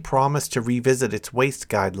agency promised to revisit its waste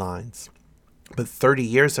guidelines. But 30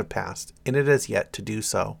 years have passed, and it has yet to do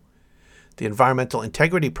so. The Environmental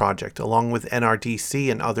Integrity Project, along with NRDC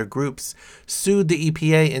and other groups, sued the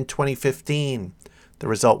EPA in 2015. The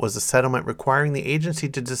result was a settlement requiring the agency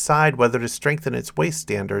to decide whether to strengthen its waste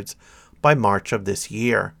standards by March of this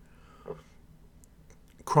year.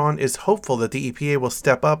 Cron is hopeful that the EPA will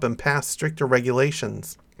step up and pass stricter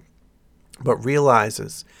regulations, but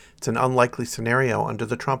realizes it's an unlikely scenario under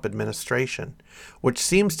the Trump administration, which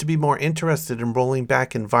seems to be more interested in rolling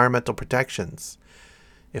back environmental protections.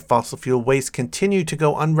 If fossil fuel waste continue to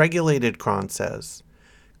go unregulated, Cron says,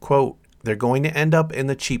 quote, they're going to end up in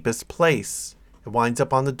the cheapest place. It winds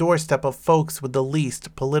up on the doorstep of folks with the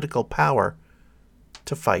least political power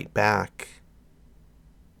to fight back.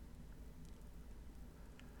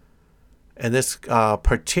 And this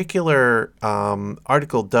particular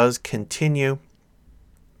article does continue.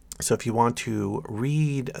 So if you want to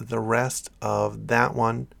read the rest of that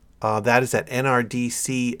one, that is at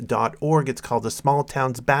nrdc.org. It's called The Small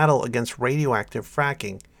Town's Battle Against Radioactive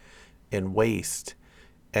Fracking and Waste.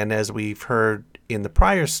 And as we've heard in the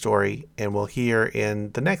prior story, and we'll hear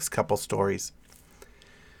in the next couple stories,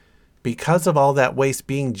 because of all that waste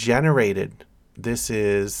being generated, this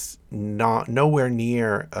is nowhere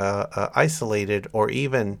near isolated or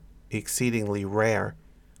even exceedingly rare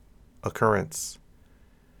occurrence.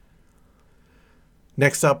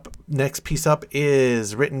 Next piece up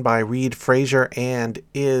is written by Reed Fraser and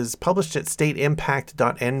is published at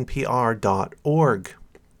stateimpact.npr.org.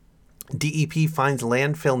 DEP finds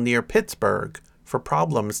landfill near Pittsburgh for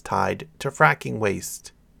problems tied to fracking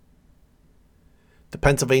waste. The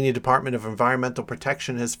Pennsylvania Department of Environmental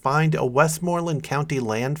Protection has fined a Westmoreland County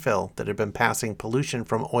landfill that had been passing pollution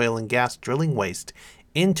from oil and gas drilling waste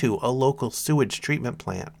into a local sewage treatment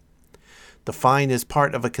plant. The fine is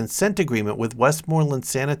part of a consent agreement with Westmoreland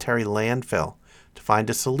Sanitary Landfill to find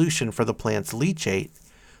a solution for the plant's leachate,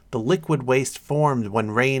 the liquid waste formed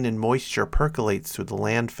when rain and moisture percolates through the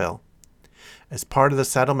landfill. As part of the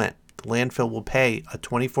settlement, the landfill will pay a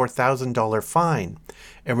 $24,000 fine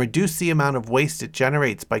and reduce the amount of waste it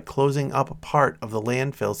generates by closing up a part of the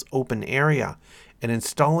landfill's open area and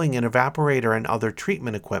installing an evaporator and other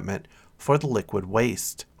treatment equipment for the liquid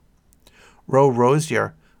waste. Ro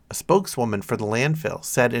Rosier, a spokeswoman for the landfill,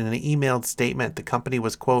 said in an emailed statement the company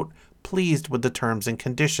was, quote, pleased with the terms and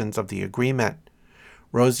conditions of the agreement.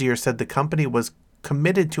 Rosier said the company was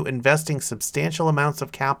committed to investing substantial amounts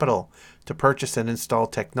of capital to purchase and install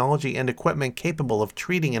technology and equipment capable of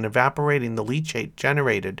treating and evaporating the leachate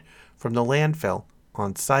generated from the landfill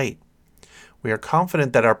on site. We are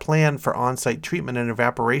confident that our plan for on-site treatment and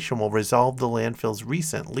evaporation will resolve the landfill's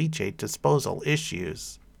recent leachate disposal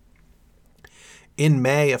issues. In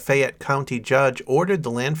May, a Fayette County judge ordered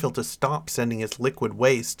the landfill to stop sending its liquid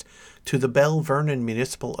waste to the Belle Vernon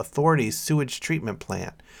Municipal Authority's sewage treatment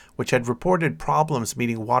plant, which had reported problems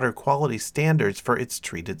meeting water quality standards for its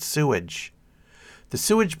treated sewage. The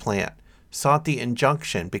sewage plant sought the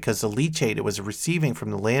injunction because the leachate it was receiving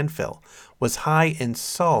from the landfill was high in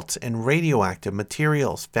salts and radioactive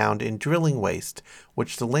materials found in drilling waste,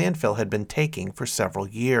 which the landfill had been taking for several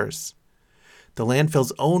years. The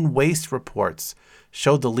landfill's own waste reports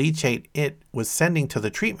showed the leachate it was sending to the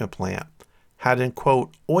treatment plant had an,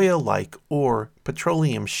 quote, oil-like or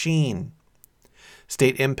petroleum sheen.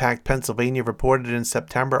 State Impact Pennsylvania reported in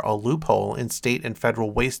September a loophole in state and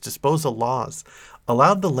federal waste disposal laws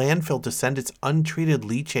allowed the landfill to send its untreated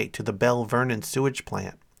leachate to the Belle Vernon sewage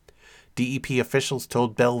plant. DEP officials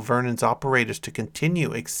told Belle Vernon's operators to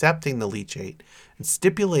continue accepting the leachate and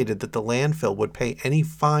stipulated that the landfill would pay any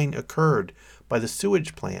fine incurred by the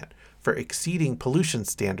sewage plant for exceeding pollution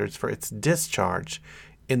standards for its discharge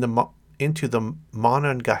into the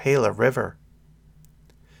Monongahela River.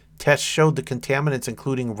 Tests showed the contaminants,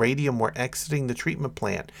 including radium, were exiting the treatment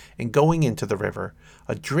plant and going into the river,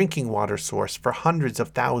 a drinking water source for hundreds of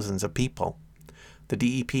thousands of people. The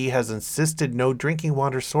DEP has insisted no drinking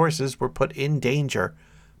water sources were put in danger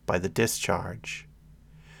by the discharge.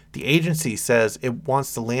 The agency says it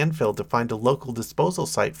wants the landfill to find a local disposal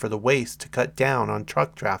site for the waste to cut down on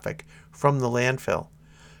truck traffic from the landfill.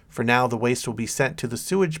 For now, the waste will be sent to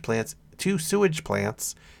sewage plants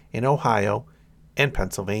in Ohio and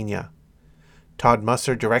Pennsylvania. Todd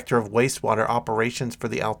Musser, Director of Wastewater Operations for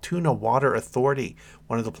the Altoona Water Authority,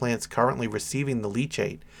 one of the plants currently receiving the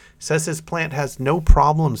leachate, says his plant has no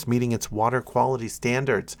problems meeting its water quality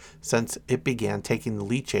standards since it began taking the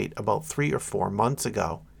leachate about 3 or 4 months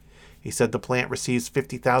ago. He said the plant receives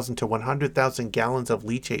 50,000 to 100,000 gallons of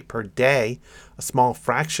leachate per day, a small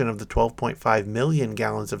fraction of the 12.5 million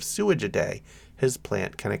gallons of sewage a day his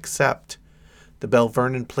plant can accept. The Belle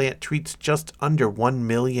Vernon plant treats just under 1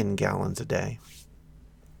 million gallons a day.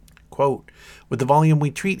 Quote, with the volume we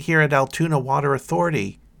treat here at Altoona Water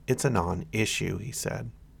Authority, it's a non-issue, he said.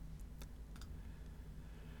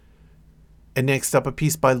 And next up, a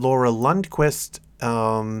piece by Laura Lundquist,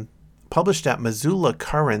 published at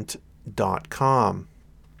MissoulaCurrent.com.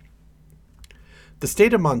 The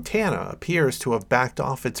state of Montana appears to have backed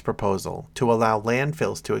off its proposal to allow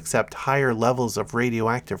landfills to accept higher levels of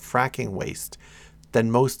radioactive fracking waste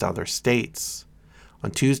than most other states.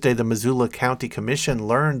 On Tuesday, the Missoula County Commission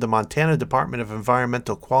learned the Montana Department of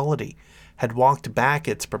Environmental Quality had walked back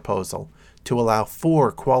its proposal to allow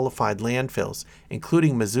 4 qualified landfills,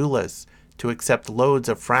 including Missoula's, to accept loads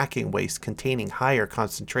of fracking waste containing higher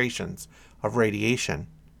concentrations of radiation.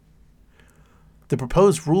 The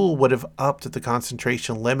proposed rule would have upped the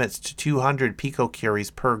concentration limits to 200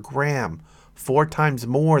 picocuries per gram, 4 times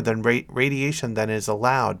more than radiation than is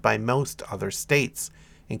allowed by most other states,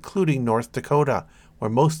 including North Dakota, where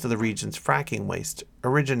most of the region's fracking waste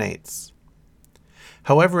originates.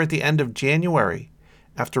 However, at the end of January,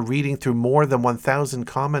 after reading through more than 1,000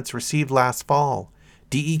 comments received last fall,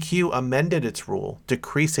 DEQ amended its rule,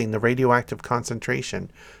 decreasing the radioactive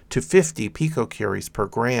concentration to 50 picocuries per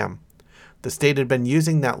gram. The state had been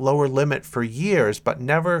using that lower limit for years, but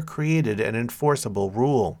never created an enforceable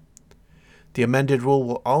rule. The amended rule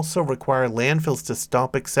will also require landfills to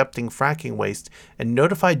stop accepting fracking waste and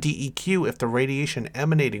notify DEQ if the radiation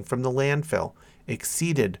emanating from the landfill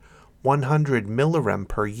exceeded 100 millirem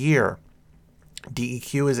per year.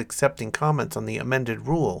 DEQ is accepting comments on the amended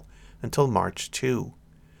rule until March 2.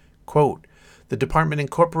 Quote, the department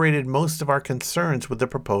incorporated most of our concerns with the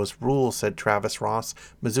proposed rule, said Travis Ross,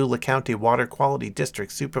 Missoula County Water Quality District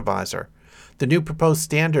Supervisor. The new proposed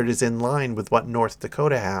standard is in line with what North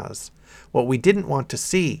Dakota has. What we didn't want to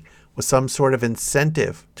see was some sort of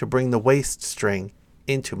incentive to bring the waste string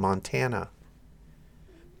into Montana.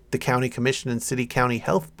 The County Commission and City County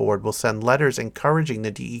Health Board will send letters encouraging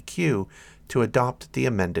the DEQ to adopt the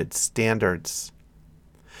amended standards.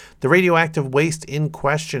 The radioactive waste in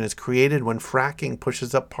question is created when fracking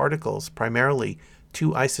pushes up particles, primarily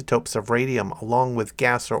 2 isotopes of radium, along with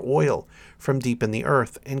gas or oil from deep in the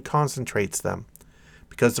earth, and concentrates them.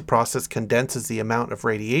 Because the process condenses the amount of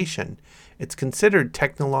radiation, it's considered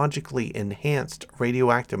technologically enhanced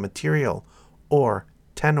radioactive material, or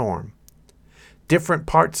tenorm. Different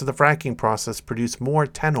parts of the fracking process produce more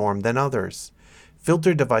tenorm than others.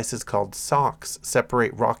 Filter devices called SOx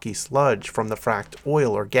separate rocky sludge from the fracked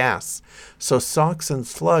oil or gas, so SOx and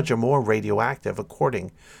sludge are more radioactive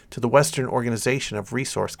according to the Western Organization of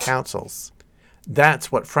Resource Councils.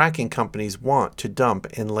 That's what fracking companies want to dump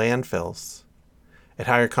in landfills. At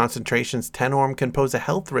higher concentrations, tenorm can pose a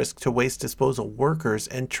health risk to waste disposal workers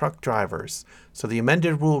and truck drivers, so the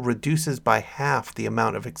amended rule reduces by half the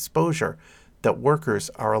amount of exposure that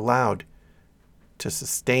workers are allowed to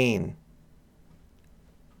sustain.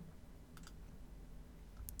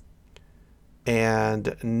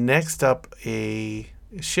 And next up, a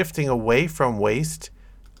shifting away from waste,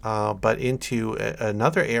 but into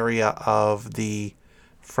another area of the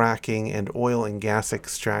fracking and oil and gas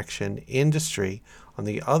extraction industry. On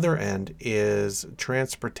the other end is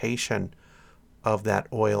transportation of that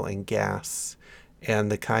oil and gas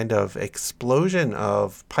and the kind of explosion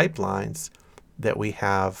of pipelines that we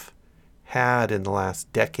have had in the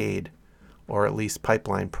last decade, or at least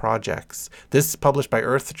pipeline projects. This is published by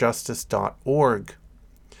earthjustice.org.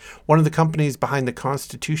 One of the companies behind the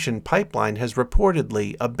Constitution Pipeline has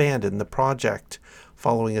reportedly abandoned the project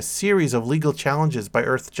following a series of legal challenges by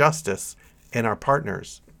Earthjustice and our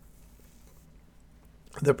partners.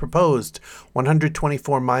 The proposed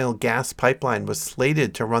 124-mile gas pipeline was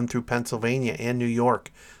slated to run through Pennsylvania and New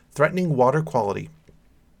York, threatening water quality,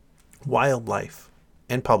 wildlife,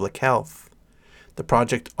 and public health. The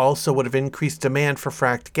project also would have increased demand for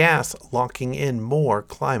fracked gas, locking in more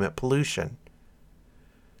climate pollution.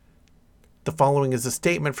 The following is a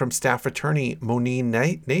statement from staff attorney Moneen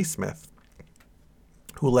Naismith,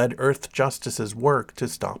 who led Earthjustice's work to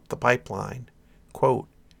stop the pipeline. Quote,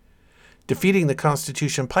 "Defeating the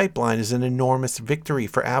Constitution Pipeline is an enormous victory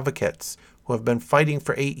for advocates who have been fighting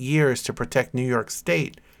for 8 years to protect New York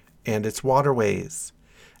State and its waterways.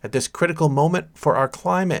 At this critical moment for our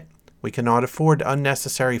climate, we cannot afford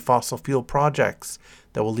unnecessary fossil fuel projects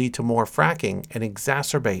that will lead to more fracking and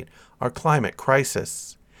exacerbate our climate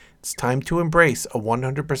crisis. It's time to embrace a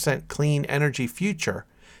 100% clean energy future,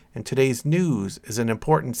 and today's news is an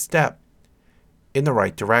important step in the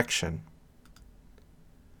right direction."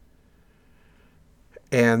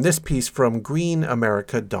 And this piece from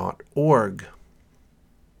greenamerica.org.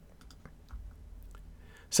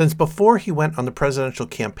 Since before he went on the presidential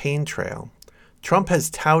campaign trail, Trump has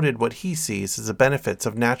touted what he sees as the benefits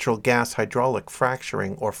of natural gas hydraulic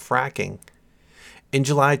fracturing, or fracking. In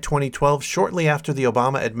July 2012, shortly after the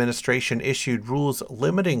Obama administration issued rules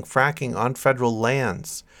limiting fracking on federal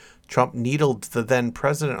lands, Trump needled the then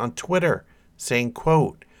president on Twitter, saying,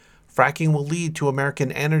 quote, "Fracking will lead to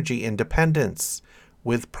American energy independence.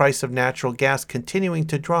 With price of natural gas continuing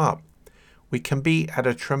to drop, we can be at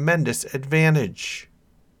a tremendous advantage."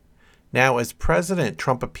 Now, as president,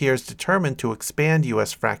 Trump appears determined to expand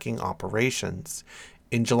U.S. fracking operations.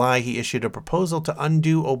 In July, he issued a proposal to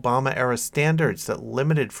undo Obama-era standards that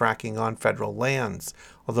limited fracking on federal lands,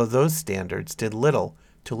 although those standards did little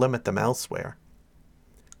to limit them elsewhere.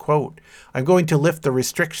 Quote, "I'm going to lift the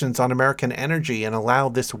restrictions on American energy and allow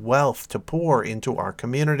this wealth to pour into our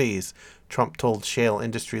communities," Trump told shale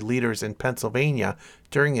industry leaders in Pennsylvania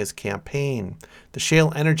during his campaign. "The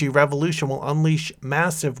shale energy revolution will unleash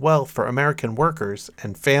massive wealth for American workers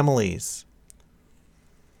and families."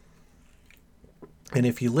 And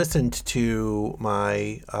if you listened to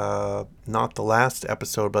my, not the last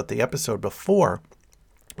episode, but the episode before,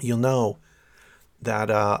 you'll know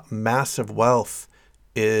that massive wealth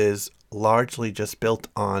is largely just built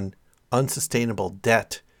on unsustainable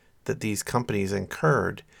debt that these companies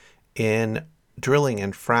incurred in drilling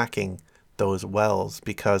and fracking those wells,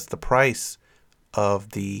 because the price of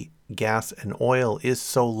the gas and oil is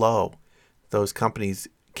so low, those companies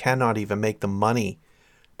cannot even make the money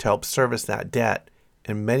to help service that debt,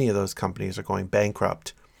 and many of those companies are going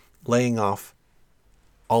bankrupt, laying off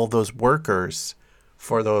all those workers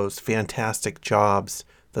for those fantastic jobs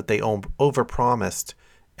that they overpromised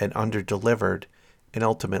and underdelivered and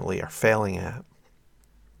ultimately are failing at.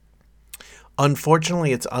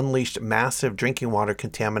 Unfortunately, it's unleashed massive drinking water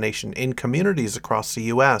contamination in communities across the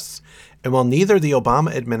U.S., and while neither the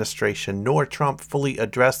Obama administration nor Trump fully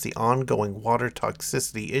addressed the ongoing water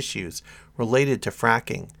toxicity issues related to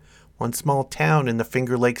fracking, one small town in the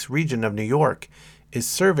Finger Lakes region of New York is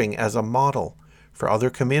serving as a model for other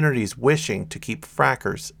communities wishing to keep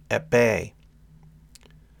frackers at bay.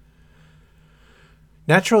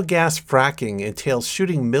 Natural gas fracking entails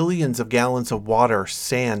shooting millions of gallons of water,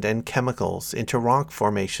 sand, and chemicals into rock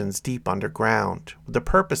formations deep underground, with the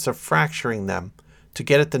purpose of fracturing them to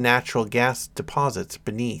get at the natural gas deposits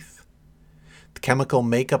beneath. The chemical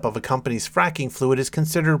makeup of a company's fracking fluid is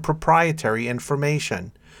considered proprietary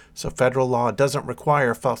information, so federal law doesn't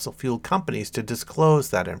require fossil fuel companies to disclose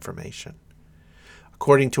that information.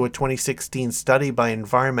 According to a 2016 study by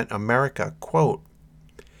Environment America, quote,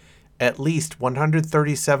 at least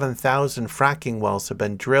 137,000 fracking wells have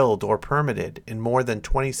been drilled or permitted in more than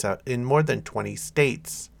 20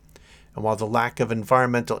 states. And while the lack of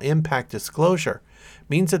environmental impact disclosure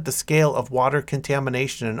means that the scale of water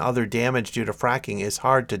contamination and other damage due to fracking is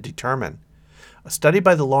hard to determine, a study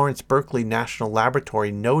by the Lawrence Berkeley National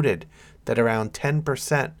Laboratory noted that around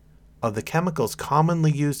 10% of the chemicals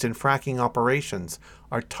commonly used in fracking operations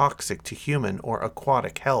are toxic to human or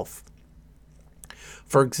aquatic health.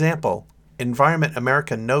 For example, Environment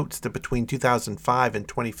America notes that between 2005 and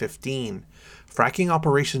 2015, fracking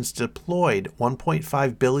operations deployed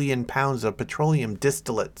 1.5 billion pounds of petroleum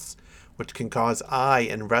distillates, which can cause eye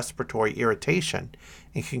and respiratory irritation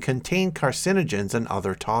and can contain carcinogens and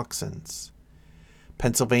other toxins.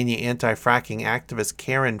 Pennsylvania anti-fracking activist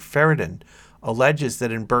Karen Ferridan alleges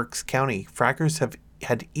that in Berks County, frackers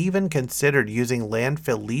had even considered using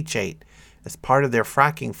landfill leachate as part of their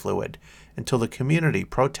fracking fluid until the community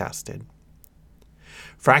protested.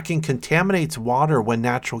 Fracking contaminates water when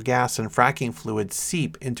natural gas and fracking fluids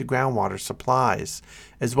seep into groundwater supplies,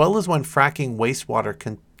 as well as when fracking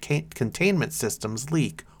wastewater containment systems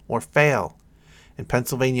leak or fail. In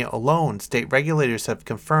Pennsylvania alone, state regulators have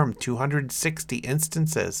confirmed 260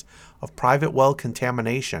 instances of private well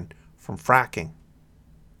contamination from fracking.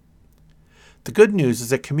 The good news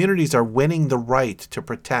is that communities are winning the right to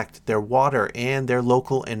protect their water and their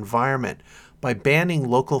local environment by banning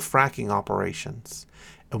local fracking operations.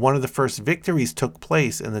 And one of the first victories took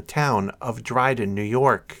place in the town of Dryden, New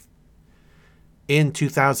York. In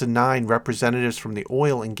 2009, representatives from the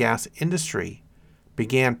oil and gas industry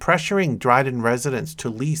began pressuring Dryden residents to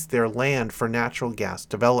lease their land for natural gas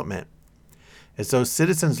development. As those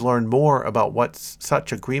citizens learned more about what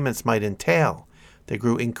such agreements might entail, they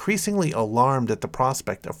grew increasingly alarmed at the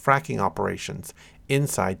prospect of fracking operations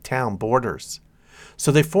inside town borders.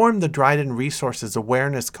 So they formed the Dryden Resources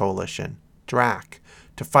Awareness Coalition, DRAC,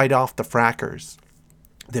 to fight off the frackers.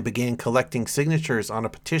 They began collecting signatures on a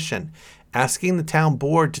petition asking the town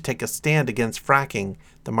board to take a stand against fracking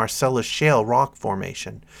the Marcellus Shale rock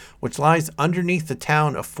formation, which lies underneath the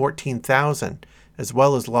town of 14,000, as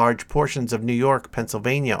well as large portions of New York,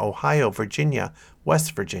 Pennsylvania, Ohio, Virginia,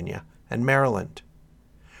 West Virginia, and Maryland.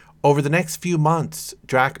 Over the next few months,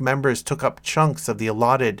 DRAC members took up chunks of the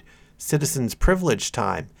allotted citizens' privilege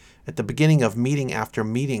time at the beginning of meeting after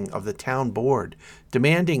meeting of the town board,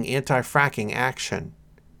 demanding anti-fracking action.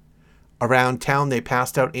 Around town, they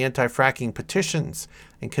passed out anti-fracking petitions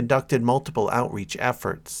and conducted multiple outreach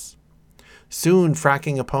efforts. Soon,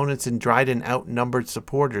 fracking opponents in Dryden outnumbered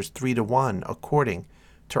supporters 3-1, according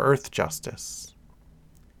to Earthjustice.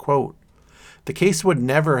 Quote, the case would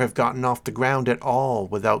never have gotten off the ground at all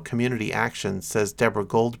without community action, says Deborah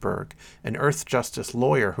Goldberg, an Earthjustice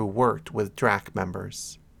lawyer who worked with DRAC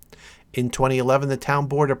members. In 2011, the town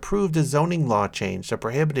board approved a zoning law change that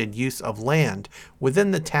prohibited use of land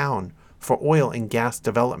within the town for oil and gas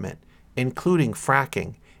development, including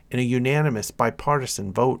fracking, in a unanimous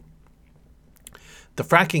bipartisan vote. The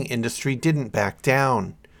fracking industry didn't back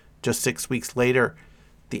down. Just 6 weeks later,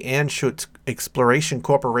 the Anschutz Exploration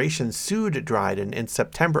Corporation sued Dryden in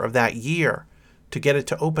September of that year to get it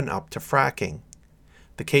to open up to fracking.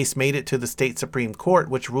 The case made it to the state Supreme Court,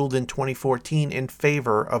 which ruled in 2014 in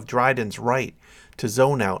favor of Dryden's right to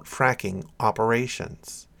zone out fracking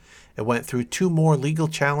operations. It went through 2 more legal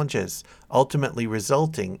challenges, ultimately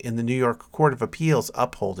resulting in the New York Court of Appeals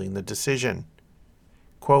upholding the decision.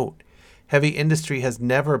 Quote, heavy industry has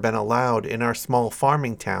never been allowed in our small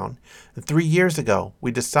farming town. 3 years ago,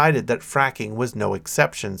 we decided that fracking was no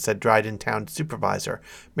exception, said Dryden Town Supervisor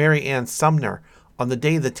Mary Ann Sumner on the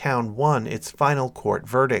day the town won its final court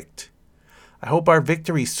verdict. I hope our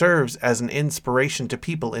victory serves as an inspiration to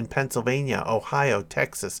people in Pennsylvania, Ohio,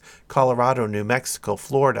 Texas, Colorado, New Mexico,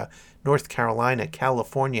 Florida, North Carolina,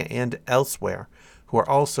 California, and elsewhere, who are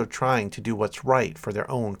also trying to do what's right for their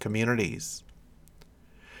own communities.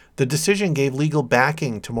 The decision gave legal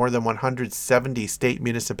backing to more than 170 state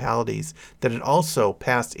municipalities that had also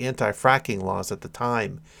passed anti-fracking laws at the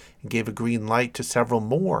time, and gave a green light to several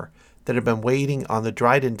more that had been waiting on the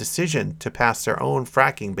Dryden decision to pass their own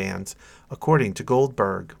fracking bans, according to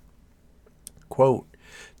Goldberg. Quote,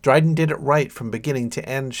 Dryden did it right from beginning to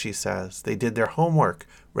end, she says. They did their homework,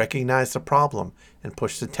 recognized the problem, and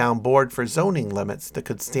pushed the town board for zoning limits that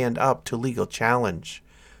could stand up to legal challenge.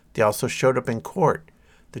 They also showed up in court.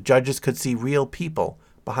 The judges could see real people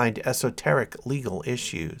behind esoteric legal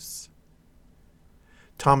issues.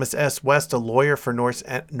 Thomas S. West, a lawyer for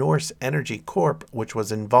Norse Energy Corp., which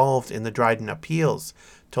was involved in the Dryden appeals,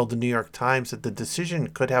 told the New York Times that the decision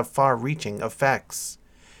could have far-reaching effects.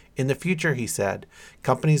 In the future, he said,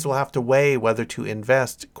 companies will have to weigh whether to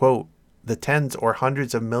invest, quote, the tens or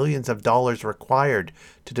hundreds of millions of dollars required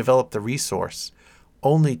to develop the resource,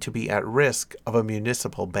 only to be at risk of a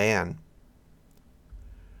municipal ban.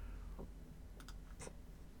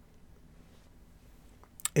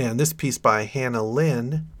 And this piece by Hannah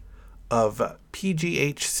Lynn of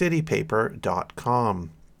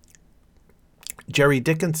pghcitypaper.com. Jerry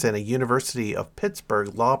Dickinson, a University of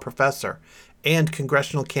Pittsburgh law professor and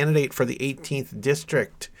congressional candidate for the 18th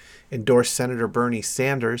District, endorsed Senator Bernie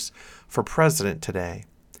Sanders for president today.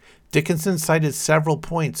 Dickinson cited several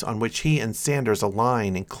points on which he and Sanders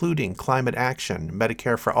align, including climate action,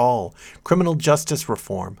 Medicare for all, criminal justice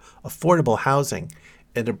reform, affordable housing,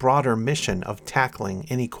 and a broader mission of tackling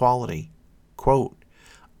inequality. Quote,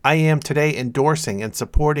 I am today endorsing and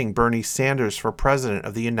supporting Bernie Sanders for President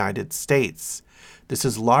of the United States. This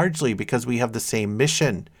is largely because we have the same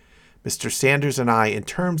mission, Mr. Sanders and I, in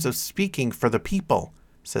terms of speaking for the people,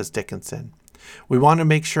 says Dickinson. We want to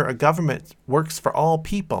make sure a government works for all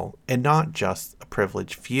people and not just a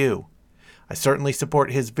privileged few. I certainly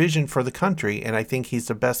support his vision for the country, and I think he's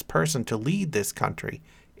the best person to lead this country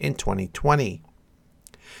in 2020.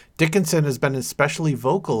 Dickinson has been especially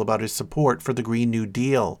vocal about his support for the Green New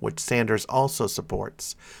Deal, which Sanders also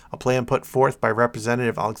supports, a plan put forth by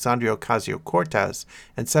Representative Alexandria Ocasio-Cortez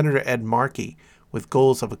and Senator Ed Markey, with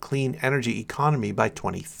goals of a clean energy economy by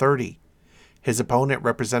 2030. His opponent,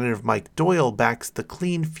 Representative Mike Doyle, backs the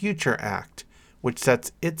Clean Future Act, which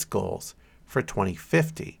sets its goals for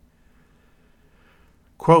 2050.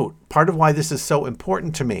 Quote, part of why this is so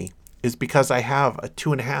important to me is because I have a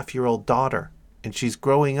 2.5-year-old daughter, and she's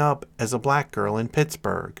growing up as a black girl in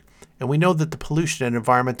Pittsburgh. And we know that the pollution and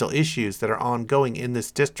environmental issues that are ongoing in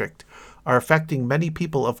this district are affecting many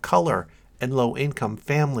people of color and low-income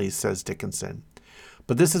families, says Dickinson.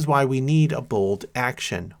 But this is why we need a bold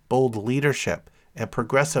action, bold leadership, and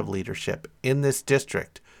progressive leadership in this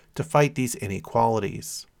district to fight these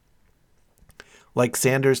inequalities. Like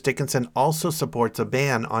Sanders, Dickinson also supports a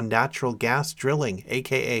ban on natural gas drilling,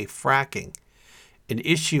 aka fracking, an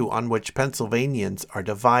issue on which Pennsylvanians are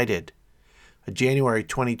divided. A January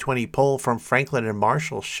 2020 poll from Franklin and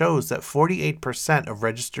Marshall shows that 48% of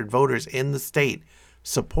registered voters in the state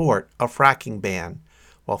support a fracking ban,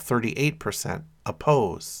 while 38%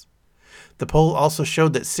 oppose. The poll also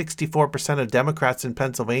showed that 64% of Democrats in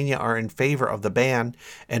Pennsylvania are in favor of the ban,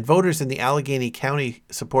 and voters in the Allegheny County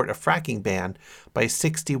support a fracking ban by a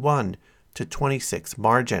 61 to 26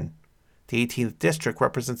 margin. The 18th District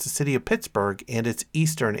represents the city of Pittsburgh and its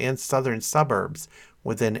eastern and southern suburbs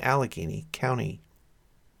within Allegheny County.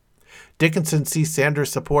 Dickinson sees Sanders'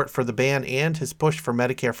 support for the ban and his push for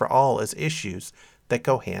Medicare for all as issues that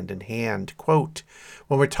go hand in hand. Quote,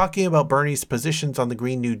 when we're talking about Bernie's positions on the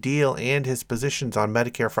Green New Deal and his positions on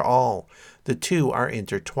Medicare for all, the two are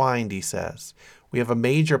intertwined, he says. We have a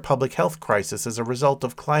major public health crisis as a result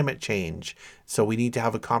of climate change, so we need to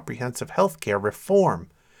have a comprehensive health care reform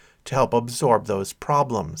to help absorb those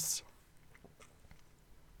problems.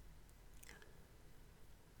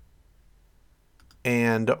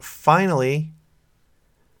 And finally,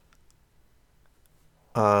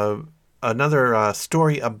 another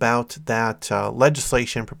story about that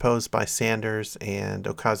legislation proposed by Sanders and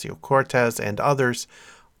Ocasio-Cortez and others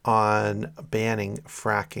on banning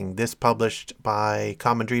fracking. This published by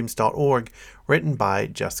commondreams.org, written by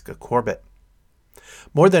Jessica Corbett.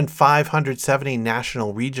 More than 570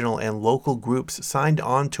 national, regional, and local groups signed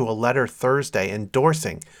on to a letter Thursday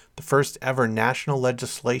endorsing the first ever national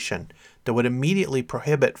legislation that would immediately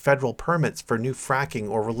prohibit federal permits for new fracking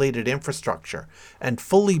or related infrastructure and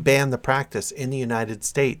fully ban the practice in the United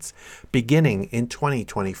States beginning in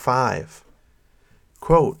 2025.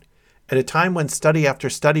 Quote, at a time when study after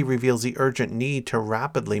study reveals the urgent need to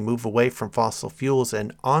rapidly move away from fossil fuels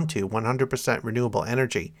and onto 100% renewable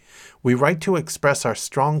energy, we write to express our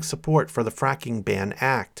strong support for the Fracking Ban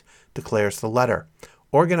Act, declares the letter,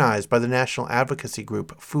 organized by the national advocacy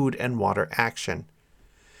group Food and Water Action.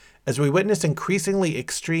 As we witness increasingly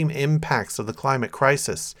extreme impacts of the climate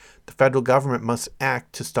crisis, the federal government must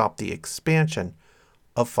act to stop the expansion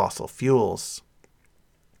of fossil fuels.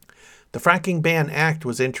 The Fracking Ban Act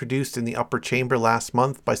was introduced in the upper chamber last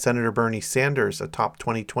month by Senator Bernie Sanders, a top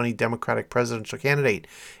 2020 Democratic presidential candidate,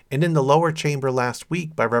 and in the lower chamber last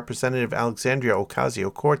week by Representative Alexandria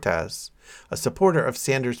Ocasio-Cortez, a supporter of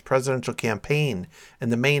Sanders' presidential campaign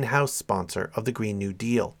and the main House sponsor of the Green New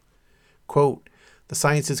Deal. Quote, "The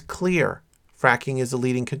science is clear. Fracking is a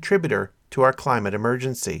leading contributor to our climate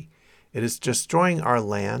emergency. It is destroying our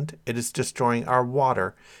land, it is destroying our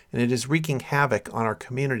water, and it is wreaking havoc on our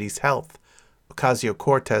community's health,"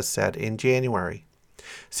 Ocasio-Cortez said in January.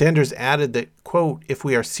 Sanders added that, quote, "If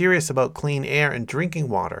we are serious about clean air and drinking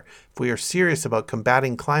water, if we are serious about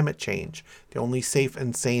combating climate change, the only safe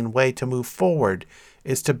and sane way to move forward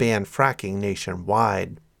is to ban fracking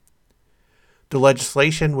nationwide." The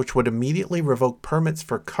legislation, which would immediately revoke permits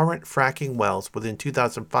for current fracking wells within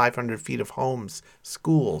 2,500 feet of homes,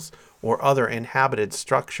 schools, or other inhabited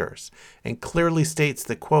structures, and clearly states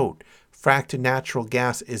that, quote, "Fracked natural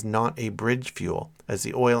gas is not a bridge fuel, as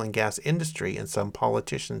the oil and gas industry and some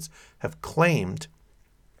politicians have claimed,"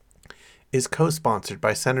 is co-sponsored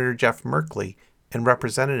by Senator Jeff Merkley and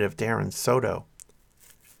Representative Darren Soto.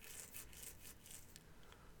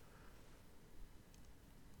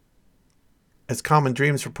 As Common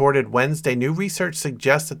Dreams reported Wednesday, new research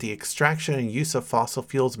suggests that the extraction and use of fossil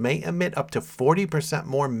fuels may emit up to 40%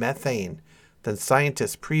 more methane than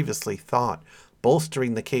scientists previously thought,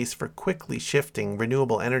 bolstering the case for quickly shifting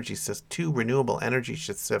renewable energy systems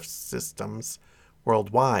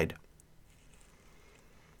worldwide.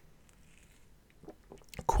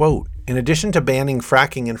 Quote, "In addition to banning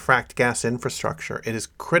fracking and fracked gas infrastructure, it is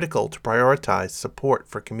critical to prioritize support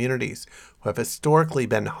for communities who have historically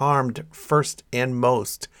been harmed first and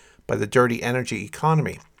most by the dirty energy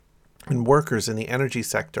economy and workers in the energy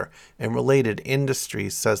sector and related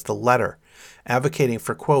industries," says the letter, advocating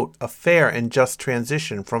for, quote, "a fair and just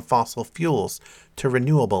transition from fossil fuels to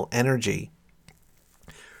renewable energy."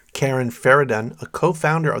 Karen Ferdinand, a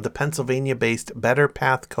co-founder of the Pennsylvania-based Better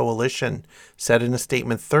Path Coalition, said in a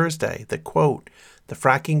statement Thursday that, quote, "The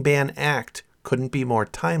Fracking Ban Act couldn't be more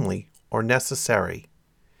timely or necessary."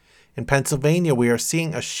 In Pennsylvania, we are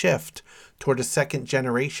seeing a shift toward a second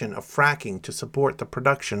generation of fracking to support the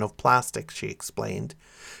production of plastic, she explained.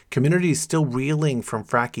 Communities still reeling from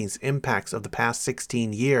fracking's impacts of the past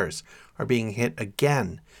 16 years are being hit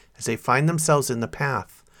again as they find themselves in the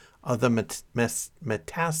path of the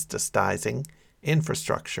metastasizing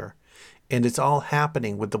infrastructure, and it's all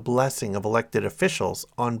happening with the blessing of elected officials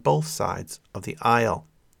on both sides of the aisle.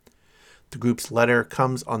 The group's letter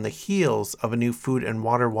comes on the heels of a new Food and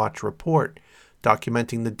Water Watch report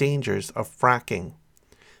documenting the dangers of fracking.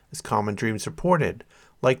 As Common Dreams reported,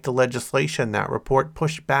 like the legislation, that report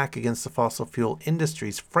pushed back against the fossil fuel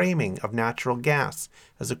industry's framing of natural gas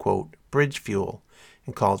as a, quote, "bridge fuel,"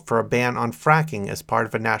 and called for a ban on fracking as part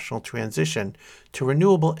of a national transition to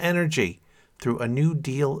renewable energy through a New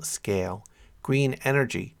Deal scale green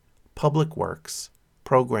energy public works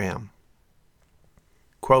program.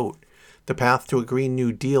 Quote, "The path to a Green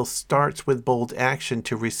New Deal starts with bold action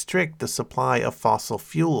to restrict the supply of fossil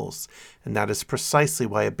fuels, and that is precisely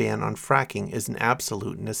why a ban on fracking is an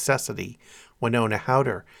absolute necessity," Winona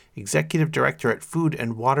Howder, executive director at Food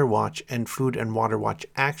and Water Watch and Food and Water Watch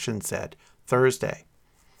Action, said Thursday.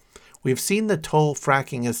 "We have seen the toll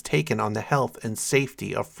fracking has taken on the health and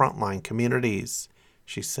safety of frontline communities,"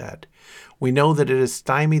 she said. "We know that it has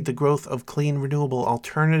stymied the growth of clean renewable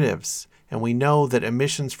alternatives, and we know that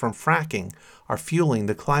emissions from fracking are fueling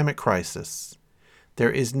the climate crisis. There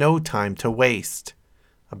is no time to waste.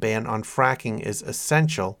 A ban on fracking is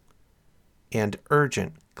essential and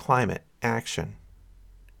urgent climate action."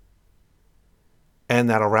 And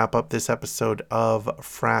that'll wrap up this episode of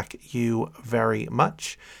Frack You Very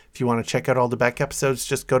Much. If you want to check out all the back episodes,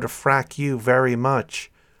 just go to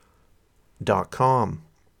frackyouverymuch.com.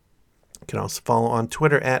 You can also follow on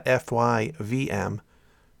Twitter at FYVM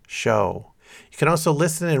Show. You can also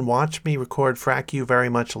listen and watch me record Frack You Very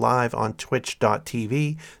Much live on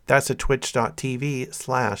twitch.tv. That's at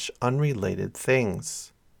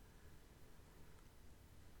twitch.tv/unrelatedthings.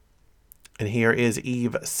 And here is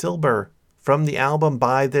Eve Silber from the album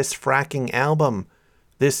Buy This Fracking Album.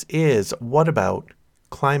 This is What About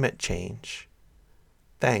Climate Change?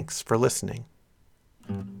 Thanks for listening.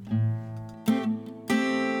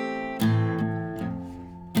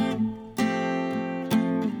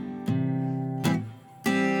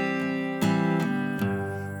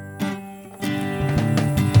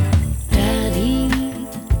 Daddy,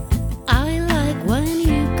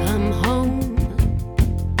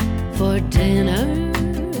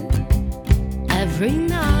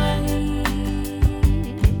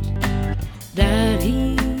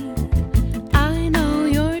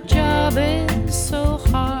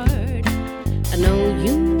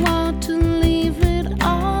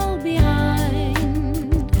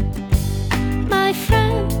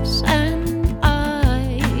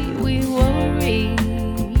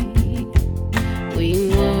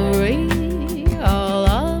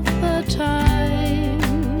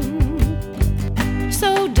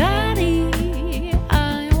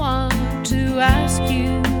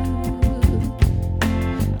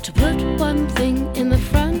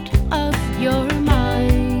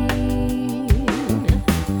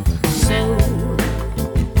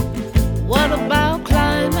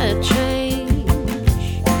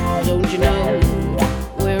 Don't you know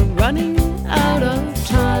we're running out of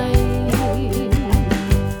time?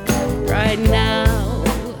 Right now,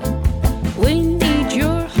 we need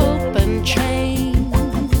your hope and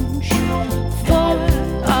change for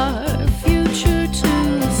our future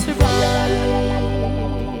to survive.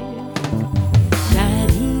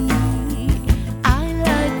 Daddy, I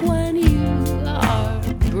like when you are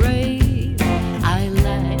brave. I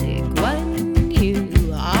like when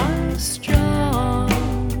you are strong.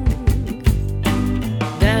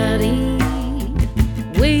 Daddy,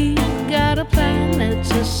 we got a planet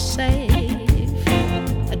to save.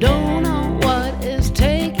 I don't know what is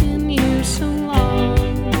taking you so long.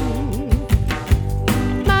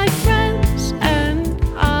 My friends and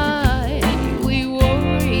I, we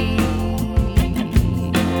worry.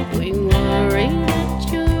 We worry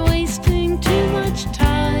that you're wasting too much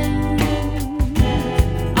time.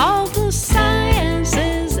 All the science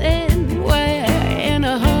is in, we're in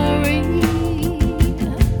a hurry.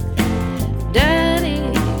 Daddy,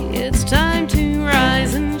 it's time to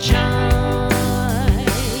rise and shine.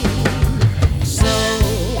 So,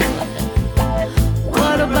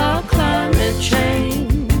 what about climate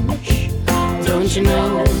change? Don't you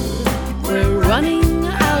know we're running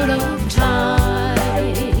out of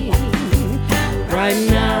time? Right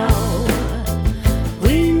now,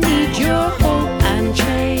 we need your hope and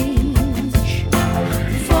change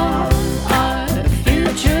for our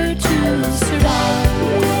future to survive.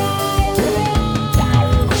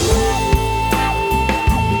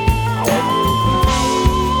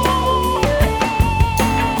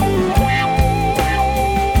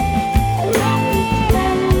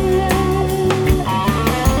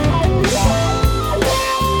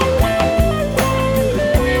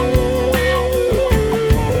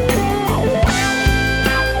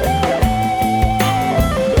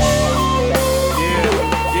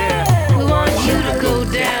 We want you to go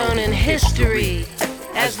down in history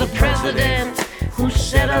as the president who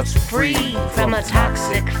set us free from a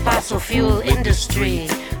toxic fossil fuel industry.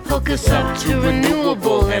 Hook us up to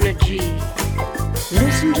renewable energy.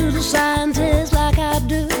 Listen to the scientists like I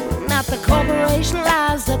do, not the corporation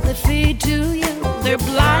lies that they feed to you. They're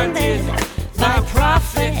blinded by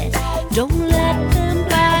profit. Don't let them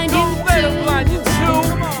blind you too.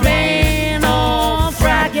 Man on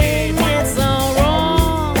fracking, it's all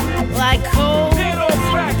wrong. Like coal.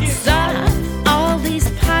 Stop all these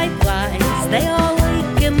pipelines. They all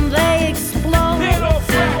leak and they explode.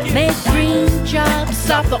 Make green jobs,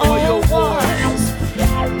 stop the oil wars.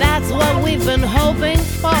 That's what we've been hoping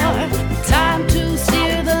for. Time to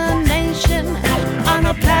steer the nation on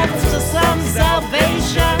a path to some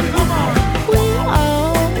salvation. We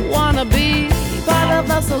all wanna be part of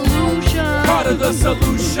the solution. Part of the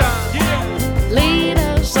solution.